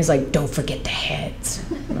 And he's like, don't forget the heads.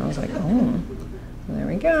 And I was like, oh, there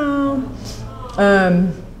we go.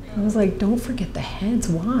 I was like, don't forget the heads,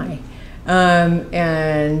 why?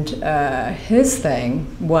 His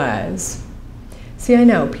thing was, see, I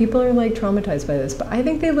know people are like traumatized by this, but I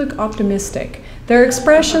think they look optimistic. Their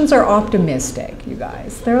expressions are optimistic, you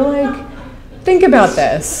guys. They're like, think about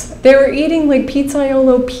this. They were eating like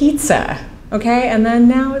pizzaiolo pizza, okay? And then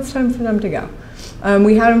now it's time for them to go.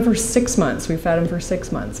 We had them for 6 months. We fed them for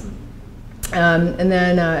 6 months. And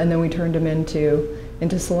then we turned them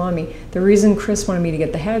into salami. The reason Chris wanted me to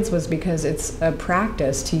get the heads was because it's a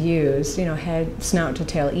practice to use, you know, head, snout to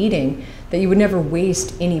tail eating, that you would never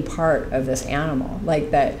waste any part of this animal.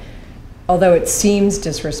 Like that, although it seems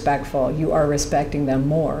disrespectful, you are respecting them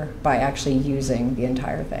more by actually using the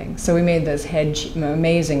entire thing. So we made this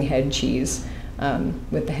amazing head cheese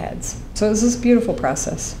with the heads. So this is a beautiful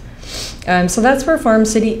process. So that's where Farm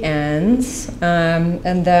City ends.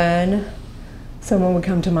 And then someone would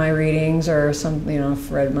come to my readings or some, you know,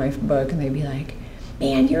 read my book and they'd be like,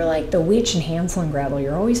 man, you're like the witch in Hansel and Gretel.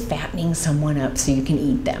 You're always fattening someone up so you can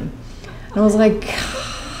eat them. And I was like,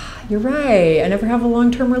 you're right. I never have a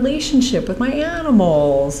long-term relationship with my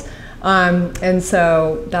animals. And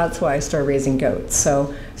so that's why I started raising goats.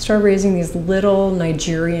 So I started raising these little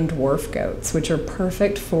Nigerian dwarf goats, which are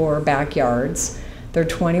perfect for backyards. They're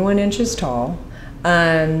 21 inches tall.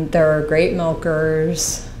 They're great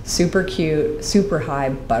milkers. Super cute, super high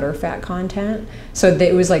butter fat content. So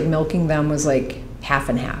it was like milking them was like half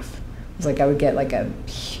and half. It was like I would get like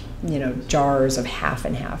jars of half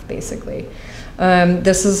and half basically.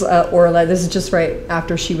 This is Orla. This is just right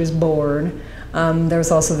after she was born. There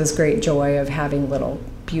was also this great joy of having little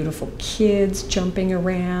beautiful kids jumping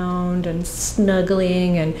around and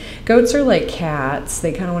snuggling, and goats are like cats.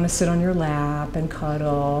 They kind of want to sit on your lap and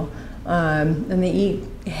cuddle, and they eat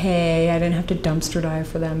hay. I didn't have to dumpster dive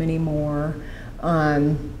for them anymore.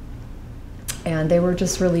 And they were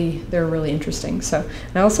really interesting. So,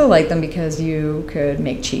 and I also liked them because you could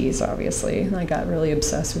make cheese, obviously. I got really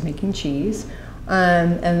obsessed with making cheese.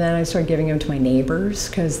 And then I started giving them to my neighbors,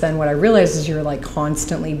 because then what I realized is you're like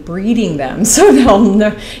constantly breeding them, so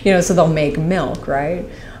they'll make milk, right?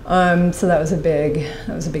 So that was a big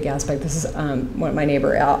aspect. This is my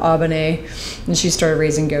neighbor Abane, and she started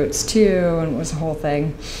raising goats too, and it was a whole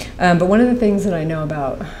thing. But one of the things that I know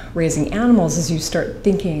about raising animals is you start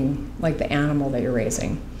thinking like the animal that you're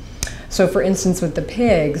raising. So for instance, with the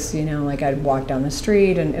pigs, like I'd walk down the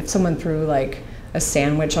street, and if someone threw like a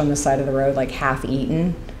sandwich on the side of the road, like half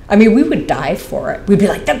eaten, I mean, we would die for it. We'd be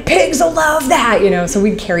like, the pigs will love that, so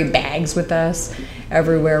we'd carry bags with us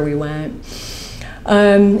everywhere we went.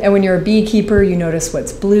 And when you're a beekeeper, you notice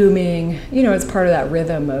what's blooming. It's part of that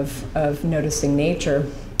rhythm of noticing nature.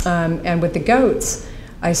 And with the goats,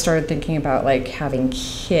 I started thinking about like having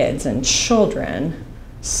kids and children.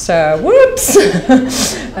 So, whoops!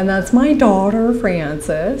 And that's my daughter,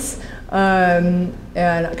 Frances. And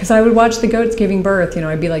because I would watch the goats giving birth,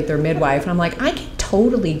 I'd be like their midwife, and I'm like, I can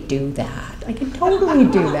totally do that. I can totally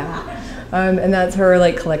do that. And that's her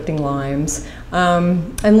like collecting limes.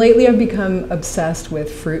 And lately I've become obsessed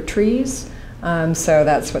with fruit trees. So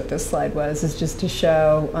that's what this slide was, is just to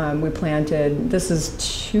show, we planted, this is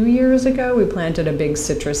 2 years ago, we planted a big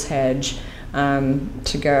citrus hedge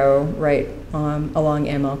to go right along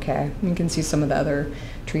MLK. You can see some of the other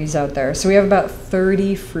trees out there. So we have about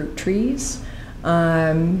 30 fruit trees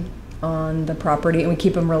on the property, and we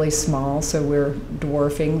keep them really small, so we're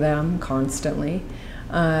dwarfing them constantly.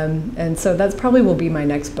 And so that's probably will be my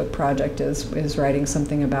next book project, is writing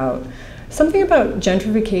something about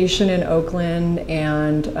gentrification in Oakland,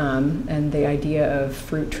 and the idea of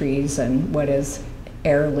fruit trees and what is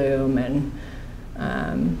heirloom, and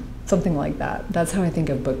something like that. That's how I think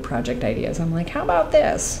of book project ideas. I'm like, how about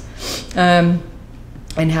this?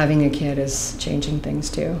 And having a kid is changing things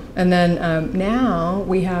too. And then now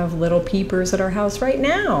we have little peepers at our house right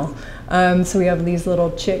now. So we have these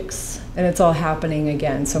little chicks, and it's all happening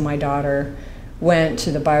again. So my daughter went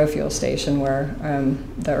to the biofuel station where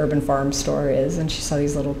the urban farm store is, and she saw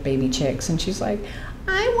these little baby chicks, and she's like,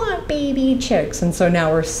 I want baby chicks. And so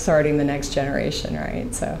now we're starting the next generation,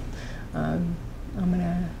 right? So I'm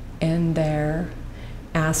gonna end there.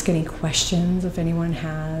 Ask any questions if anyone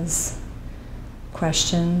has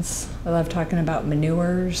questions. I love talking about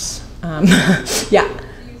manures. Yeah. Do you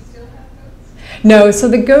still have goats? No, so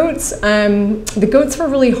the goats were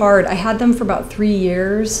really hard. I had them for about 3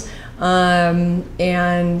 years, and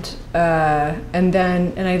I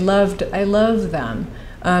loved them.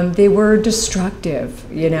 They were destructive,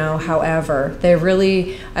 however,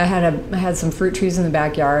 I had some fruit trees in the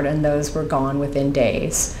backyard, and those were gone within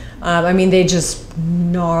days. I mean, they just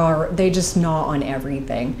gnaw on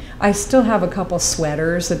everything. I still have a couple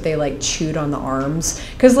sweaters that they like chewed on the arms,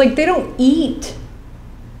 because like they don't eat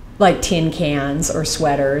like tin cans or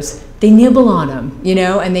sweaters. They nibble on them,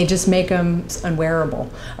 and they just make them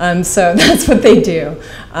unwearable. So that's what they do.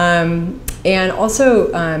 And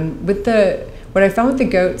also what I found with the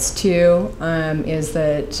goats too is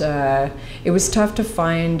that it was tough to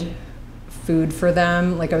find food for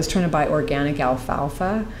them. Like I was trying to buy organic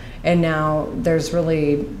alfalfa, and now there's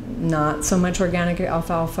really not so much organic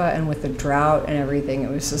alfalfa, and with the drought and everything,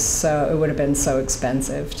 it was just it would have been so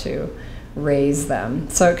expensive to raise them.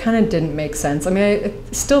 So it kind of didn't make sense. I mean, I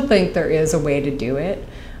still think there is a way to do it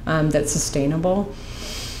that's sustainable,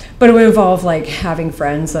 but it would involve like having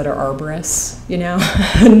friends that are arborists,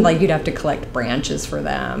 and like you'd have to collect branches for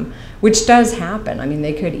them, which does happen. I mean,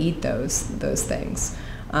 they could eat those things.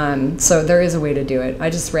 So there is a way to do it.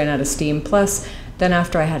 I just ran out of steam. Plus, then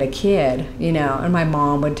after I had a kid, and my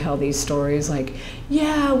mom would tell these stories like,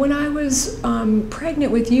 yeah, when I was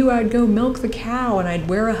pregnant with you, I'd go milk the cow and I'd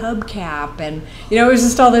wear a hubcap, and it was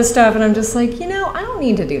just all this stuff, and I'm just like, I don't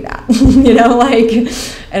need to do that,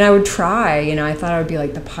 and I would try, I thought I would be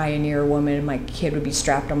like the pioneer woman, and my kid would be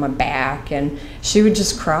strapped on my back, and she would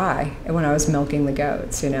just cry when I was milking the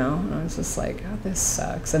goats, and I was just like, oh, this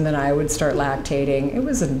sucks. And then I would start lactating. It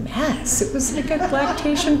was a mess. It was like a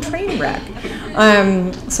lactation train wreck.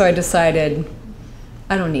 So I decided,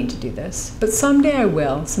 I don't need to do this, but someday I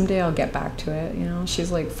will. Someday I'll get back to it.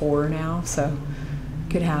 She's like 4 now, so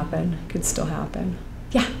could happen. Could still happen.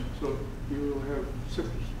 Yeah. So you have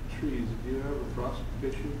citrus trees. Do you have a frost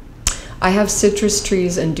issue? I have citrus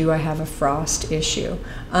trees, and do I have a frost issue?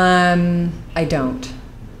 I don't.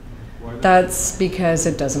 That's because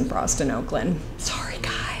it doesn't frost in Oakland. Sorry,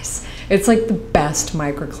 guys. It's like the best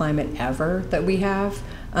microclimate ever that we have.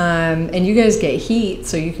 And you guys get heat,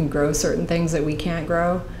 so you can grow certain things that we can't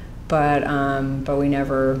grow. But we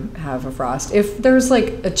never have a frost. If there's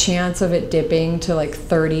like a chance of it dipping to like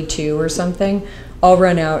 32 or something, I'll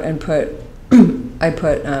run out and put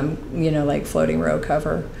you know, like floating row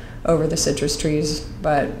cover over the citrus trees,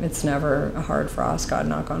 but it's never a hard frost, God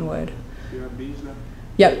knock on wood. Do you have bees now?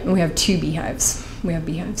 Yep, and we have 2 beehives. We have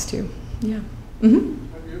beehives too. Yeah.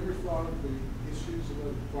 Mm-hmm. Have you ever thought of the issues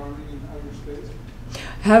of farming in outer space?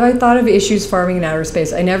 Have I thought of issues farming in outer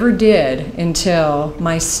space? I never did until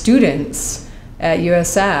my students at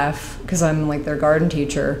USF, because I'm like their garden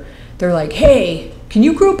teacher, they're like, hey, can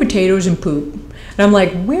you grow potatoes and poop? And I'm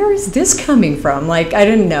like, where is this coming from? Like, I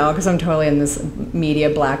didn't know, because I'm totally in this media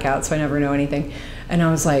blackout, so I never know anything. And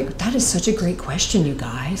I was like, that is such a great question, you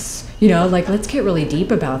guys. You know, like, let's get really deep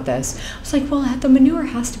about this. I was like, well, the manure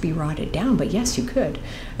has to be rotted down, but yes, you could.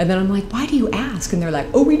 And then I'm like, why do you ask? And they're like,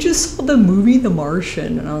 oh, we just saw the movie The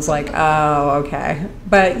Martian. And I was like, oh, okay.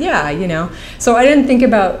 But yeah, you know. So I didn't think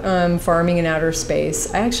about farming in outer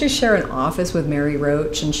space. I actually share an office with Mary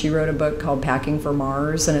Roach, and she wrote a book called Packing for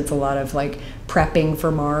Mars, and it's a lot of like prepping for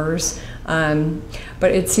Mars.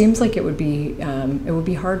 But it seems like it would be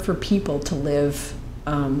hard for people to live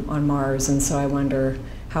on Mars, and so I wonder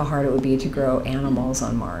how hard it would be to grow animals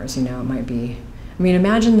on Mars. You know, it might be. I mean,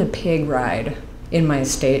 imagine the pig ride in my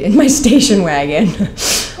station wagon,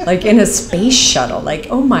 like in a space shuttle. Like,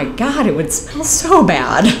 oh my God, it would smell so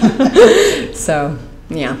bad. So,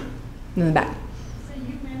 yeah, in the back. So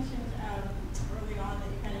you mentioned early on that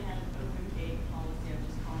you kind of had an open gate policy. I'm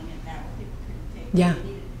just calling it that, where people couldn't take Yeah. what they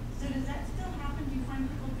needed. So does that still happen? Do you find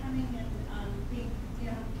people coming and being, you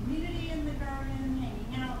know, community in the garden,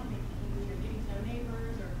 hanging out, maybe getting to know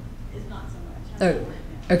neighbors, or is not so much? How's that work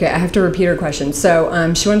now? Okay, I have to repeat her question.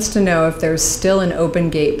 So she wants to know if there's still an open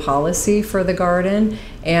gate policy for the garden,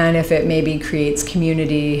 and if it maybe creates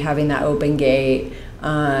community having that open gate,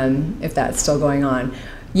 if that's still going on.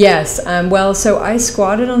 Yes, well, so I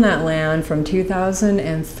squatted on that land from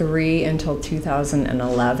 2003 until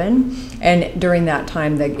 2011, and during that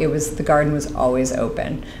time, the garden was always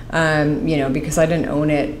open, you know, because I didn't own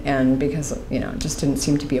it, and because, you know, it just didn't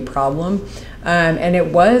seem to be a problem, and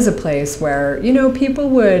it was a place where, you know, people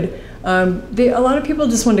would, a lot of people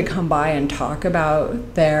just wanted to come by and talk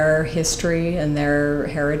about their history and their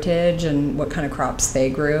heritage and what kind of crops they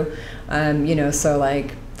grew, you know, so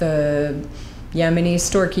like the Yemeni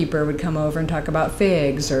storekeeper would come over and talk about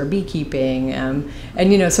figs or beekeeping, and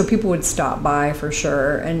you know, so people would stop by for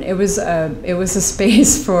sure, and it was a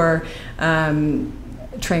space for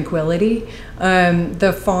tranquility.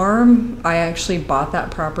 The farm, I actually bought that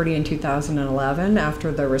property in 2011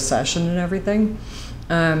 after the recession and everything,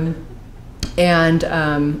 and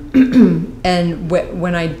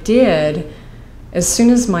when I did, as soon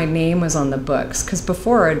as my name was on the books, because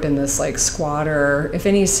before I'd been this like squatter, if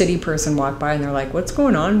any city person walked by and they're like, what's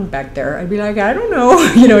going on back there? I'd be like, I don't know,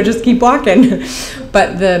 you know, just keep walking.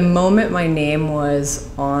 But the moment my name was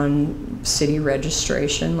on city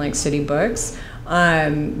registration, like city books,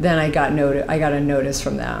 then I got a notice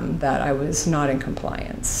from them that I was not in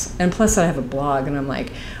compliance. And plus I have a blog, and I'm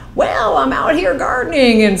like, well, I'm out here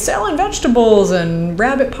gardening and selling vegetables and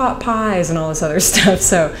rabbit pot pies and all this other stuff.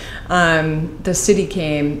 So the city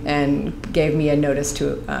came and gave me a notice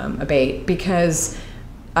to abate because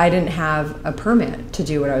I didn't have a permit to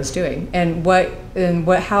do what I was doing. And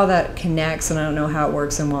how that connects, and I don't know how it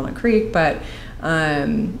works in Walnut Creek, but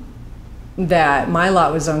that my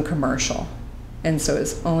lot was zoned commercial. And so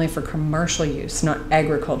it's only for commercial use, not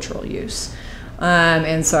agricultural use.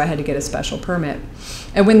 And so I had to get a special permit.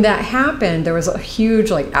 And when that happened, there was a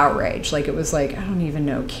huge like outrage. Like it was like, I don't even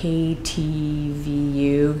know, KTVU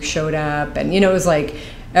showed up, and you know, it was like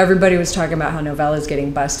everybody was talking about how Novella's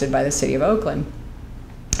getting busted by the city of Oakland.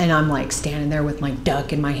 And I'm like standing there with my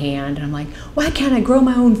duck in my hand, and I'm like, why can't I grow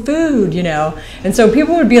my own food, you know? And so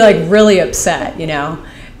people would be like really upset, you know?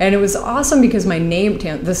 And it was awesome because my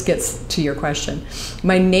neighbor, this gets to your question,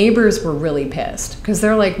 my neighbors were really pissed because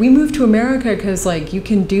they're like, we moved to America because like you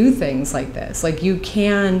can do things like this. Like you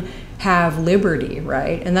can have liberty,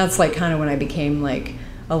 right? And that's like kind of when I became like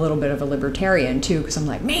a little bit of a libertarian too, because I'm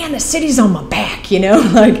like, man, the city's on my back, you know,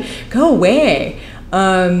 like go away.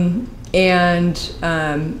 And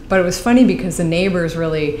but it was funny because the neighbors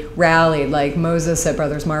really rallied. Like Moses at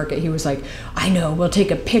Brothers Market, he was like, I know, we'll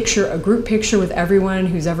take a group picture with everyone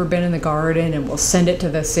who's ever been in the garden, and we'll send it to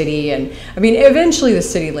the city. And I mean, eventually the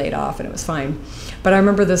city laid off and it was fine. But I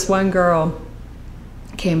remember this one girl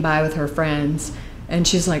came by with her friends, and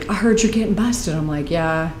she's like, I heard you're getting busted. I'm like,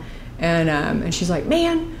 yeah. And she's like,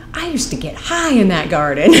 man, I used to get high in that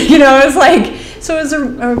garden. You know, it was like, so it was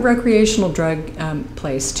a recreational drug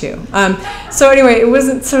place too. So anyway, it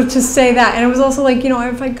wasn't, so to say that, and it was also like, you know, I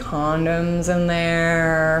have like condoms in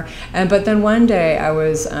there. But then one day I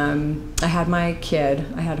was, I had my kid,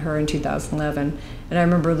 I had her in 2011, and I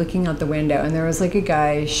remember looking out the window and there was like a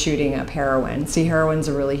guy shooting up heroin. See, heroin's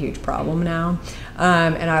a really huge problem now.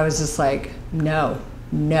 And I was just like, no,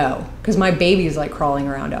 because my baby's like crawling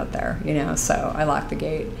around out there, you know, so I locked the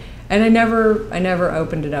gate. And I never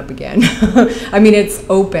opened it up again. I mean, it's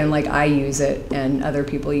open, like I use it and other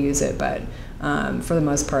people use it, but for the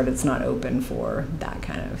most part, it's not open for that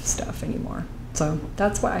kind of stuff anymore. So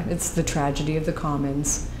that's why. It's the tragedy of the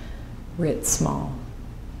commons, writ small.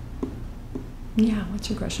 Yeah, what's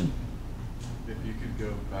your question? If you could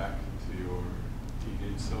go back to your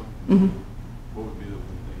teenage self, what would be the one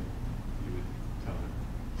thing you would tell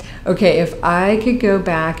her? Okay, if I could go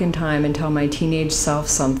back in time and tell my teenage self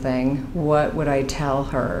something, what would I tell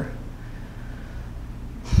her?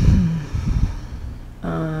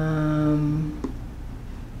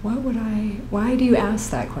 Why do you ask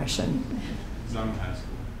that question? Because I'm in high school.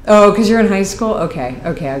 Oh, because you're in high school? Okay.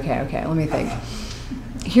 Let me think.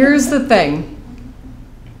 Here's the thing,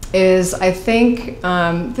 is I think,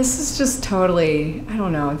 this is just totally, I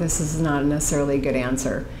don't know, this is not necessarily a good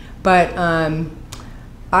answer, but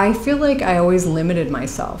I feel like I always limited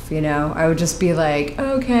myself, you know? I would just be like,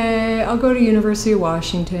 okay, I'll go to University of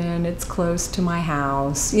Washington, it's close to my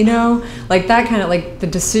house, you know? Like that kind of, like the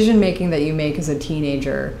decision making that you make as a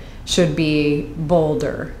teenager should be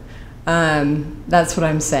bolder. That's what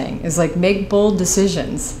I'm saying, is like make bold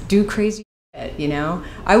decisions, do crazy shit, you know?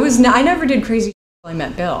 I never did crazy shit until I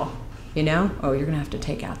met Bill, you know? Oh, you're gonna have to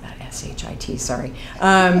take out that S-H-I-T, sorry.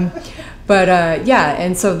 Yeah,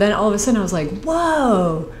 and so then all of a sudden I was like,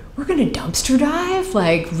 whoa, we're gonna dumpster dive?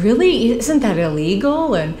 Like, really? Isn't that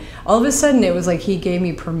illegal? And all of a sudden it was like he gave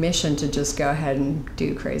me permission to just go ahead and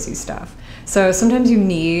do crazy stuff. So sometimes you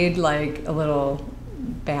need like a little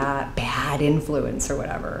bad influence or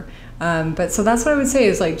whatever. But so that's what I would say,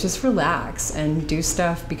 is like just relax and do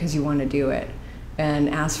stuff because you want to do it, and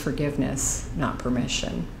ask forgiveness, not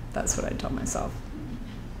permission. That's what I tell myself.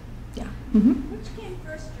 Yeah. Which came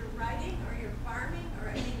first, your writing or your farming, or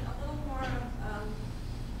I mean a little more of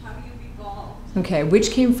how you've evolved? Okay,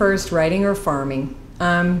 which came first, writing or farming?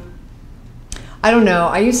 I don't know.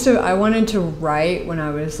 I wanted to write when I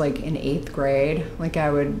was like in 8th grade. Like I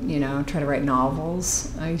would, you know, try to write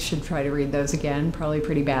novels. I should try to read those again, probably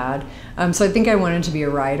pretty bad. So I think I wanted to be a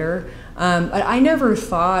writer. I never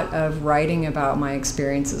thought of writing about my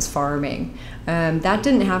experiences farming. That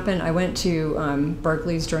didn't happen. I went to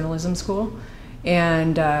Berkeley's journalism school,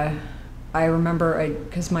 and I remember,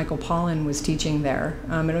 because Michael Pollan was teaching there,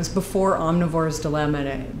 and it was before Omnivore's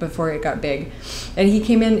Dilemma, before it got big. And he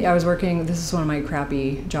came in, I was working, this is one of my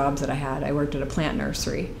crappy jobs that I had. I worked at a plant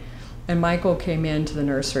nursery. And Michael came into the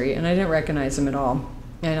nursery, and I didn't recognize him at all.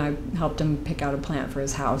 And I helped him pick out a plant for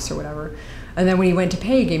his house or whatever. And then when he went to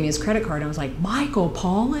pay, he gave me his credit card, and I was like, Michael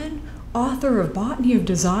Pollan? Author of Botany of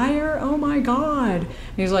Desire? Oh my God. And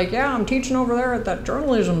he's like, yeah, I'm teaching over there at that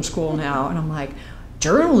journalism school now. And I'm like,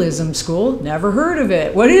 journalism school? Never heard of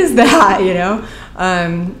it. What is that, you know?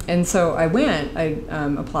 And so I went, I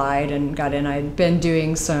applied and got in. I'd been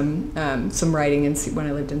doing some writing when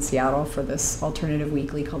I lived in Seattle for this alternative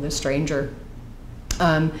weekly called The Stranger.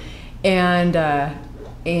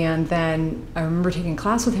 And then I remember taking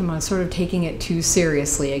class with him. I was sort of taking it too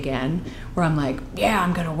seriously again, where I'm like, yeah,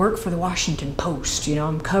 I'm going to work for the Washington Post, you know,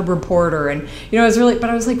 I'm cub reporter. And, you know, I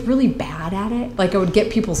was like really bad at it. Like I would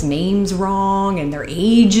get people's names wrong and their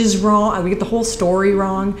ages wrong. I would get the whole story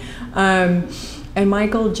wrong. And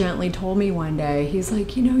Michael gently told me one day, he's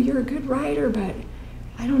like, you know, you're a good writer, but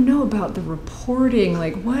I don't know about the reporting.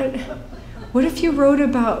 Like what if you wrote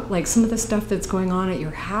about like some of the stuff that's going on at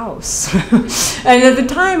your house? And at the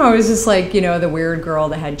time I was just like, you know, the weird girl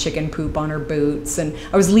that had chicken poop on her boots, and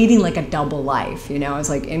I was leading like a double life, you know. I was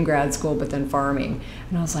like in grad school but then farming,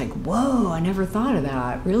 and I was like, whoa, I never thought of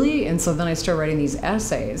that, really? And so then I started writing these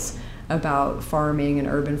essays about farming and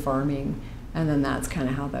urban farming, and then that's kind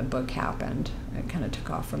of how that book happened. It kind of took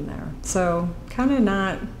off from there. So kind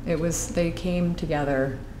of they came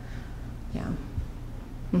together. Yeah.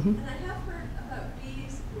 And I have heard about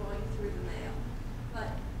bees growing through the mail, but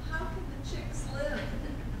how can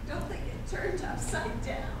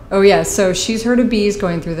Oh yeah, so she's heard of bees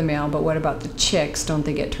going through the mail, but what about the chicks? Don't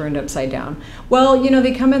they get turned upside down? Well, you know,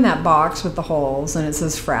 they come in that box with the holes and it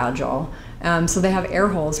says fragile. So they have air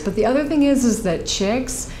holes. But the other thing is that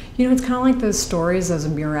chicks, you know, it's kind of like those stories, those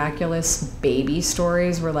miraculous baby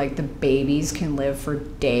stories where like the babies can live for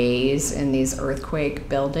days in these earthquake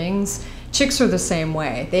buildings. Chicks are the same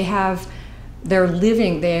way. They have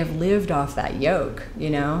lived off that yolk, you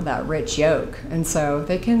know, that rich yolk. And so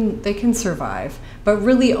they can survive, but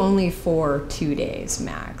really only for 2 days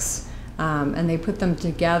max. And they put them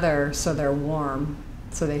together so they're warm,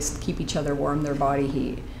 so they keep each other warm, their body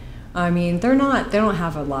heat. I mean, they don't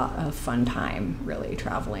have a lot of fun time really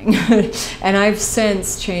traveling. And I've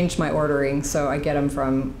since changed my ordering, so I get them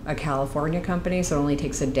from a California company, so it only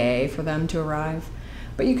takes a day for them to arrive.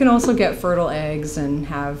 But you can also get fertile eggs and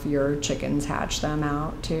have your chickens hatch them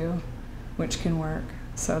out too, which can work.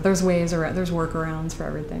 So there's ways around, there's workarounds for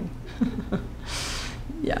everything.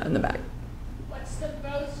 Yeah, in the back. What's the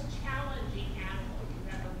most challenging animal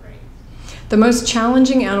you've ever raised? The most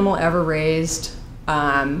challenging animal ever raised,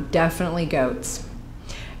 definitely goats.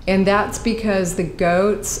 And that's because the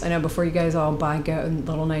goats, I know before you guys all buy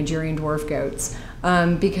little Nigerian dwarf goats,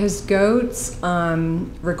 because goats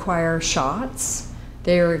require shots.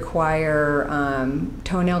 They require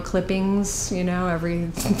toenail clippings, you know, every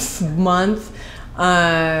month.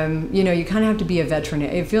 You know, you kind of have to be a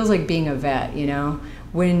veterinarian. It feels like being a vet, you know.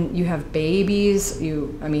 When you have babies,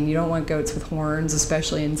 I mean, you don't want goats with horns,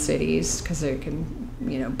 especially in cities, because they can,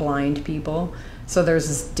 you know, blind people. So there's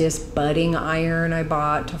this disc budding iron I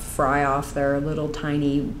bought to fry off their little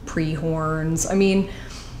tiny pre-horns. I mean,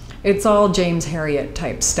 it's all James Herriot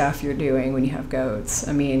type stuff you're doing when you have goats.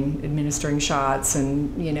 I mean, administering shots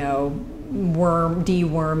and, you know,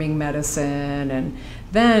 deworming medicine. And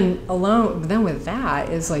then with that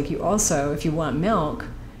is like you also, if you want milk,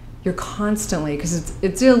 you're constantly, because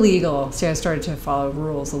it's illegal. See, I started to follow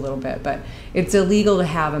rules a little bit, but it's illegal to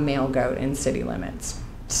have a male goat in city limits.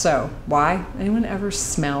 So why? Anyone ever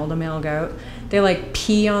smelled a male goat? They like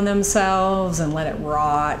pee on themselves and let it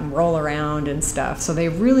rot and roll around and stuff. So they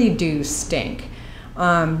really do stink.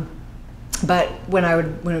 But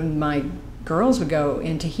when my girls would go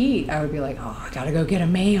into heat, I would be like, oh, I gotta go get a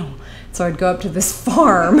male. So I'd go up to this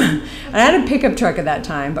farm. I had a pickup truck at that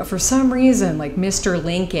time, but for some reason, like Mr.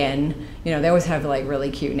 Lincoln, you know, they always have like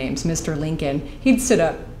really cute names. Mr. Lincoln, he'd sit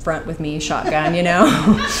up front with me, shotgun, you know.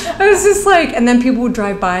 I was just like, and then people would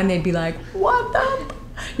drive by and they'd be like, what the,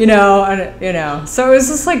 you know, and, you know. So it was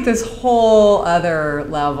just like this whole other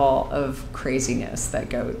level of craziness that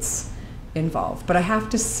goats involve. But I have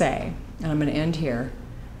to say, and I'm going to end here,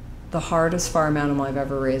 the hardest farm animal I've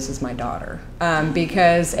ever raised is my daughter.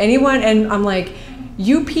 Because anyone, and I'm like,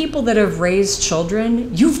 you people that have raised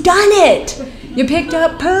children, you've done it. You picked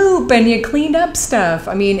up poop and you cleaned up stuff.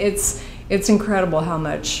 I mean, it's incredible how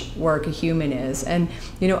much work a human is. And,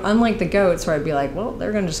 you know, unlike the goats where I'd be like, well,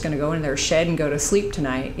 they're just going to go in their shed and go to sleep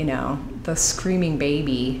tonight, you know, the screaming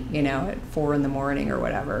baby, you know, at 4 in the morning or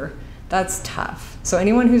whatever. That's tough. So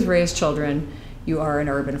anyone who's raised children, you are an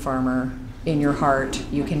urban farmer. In your heart,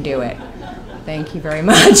 you can do it. Thank you very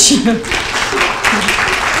much.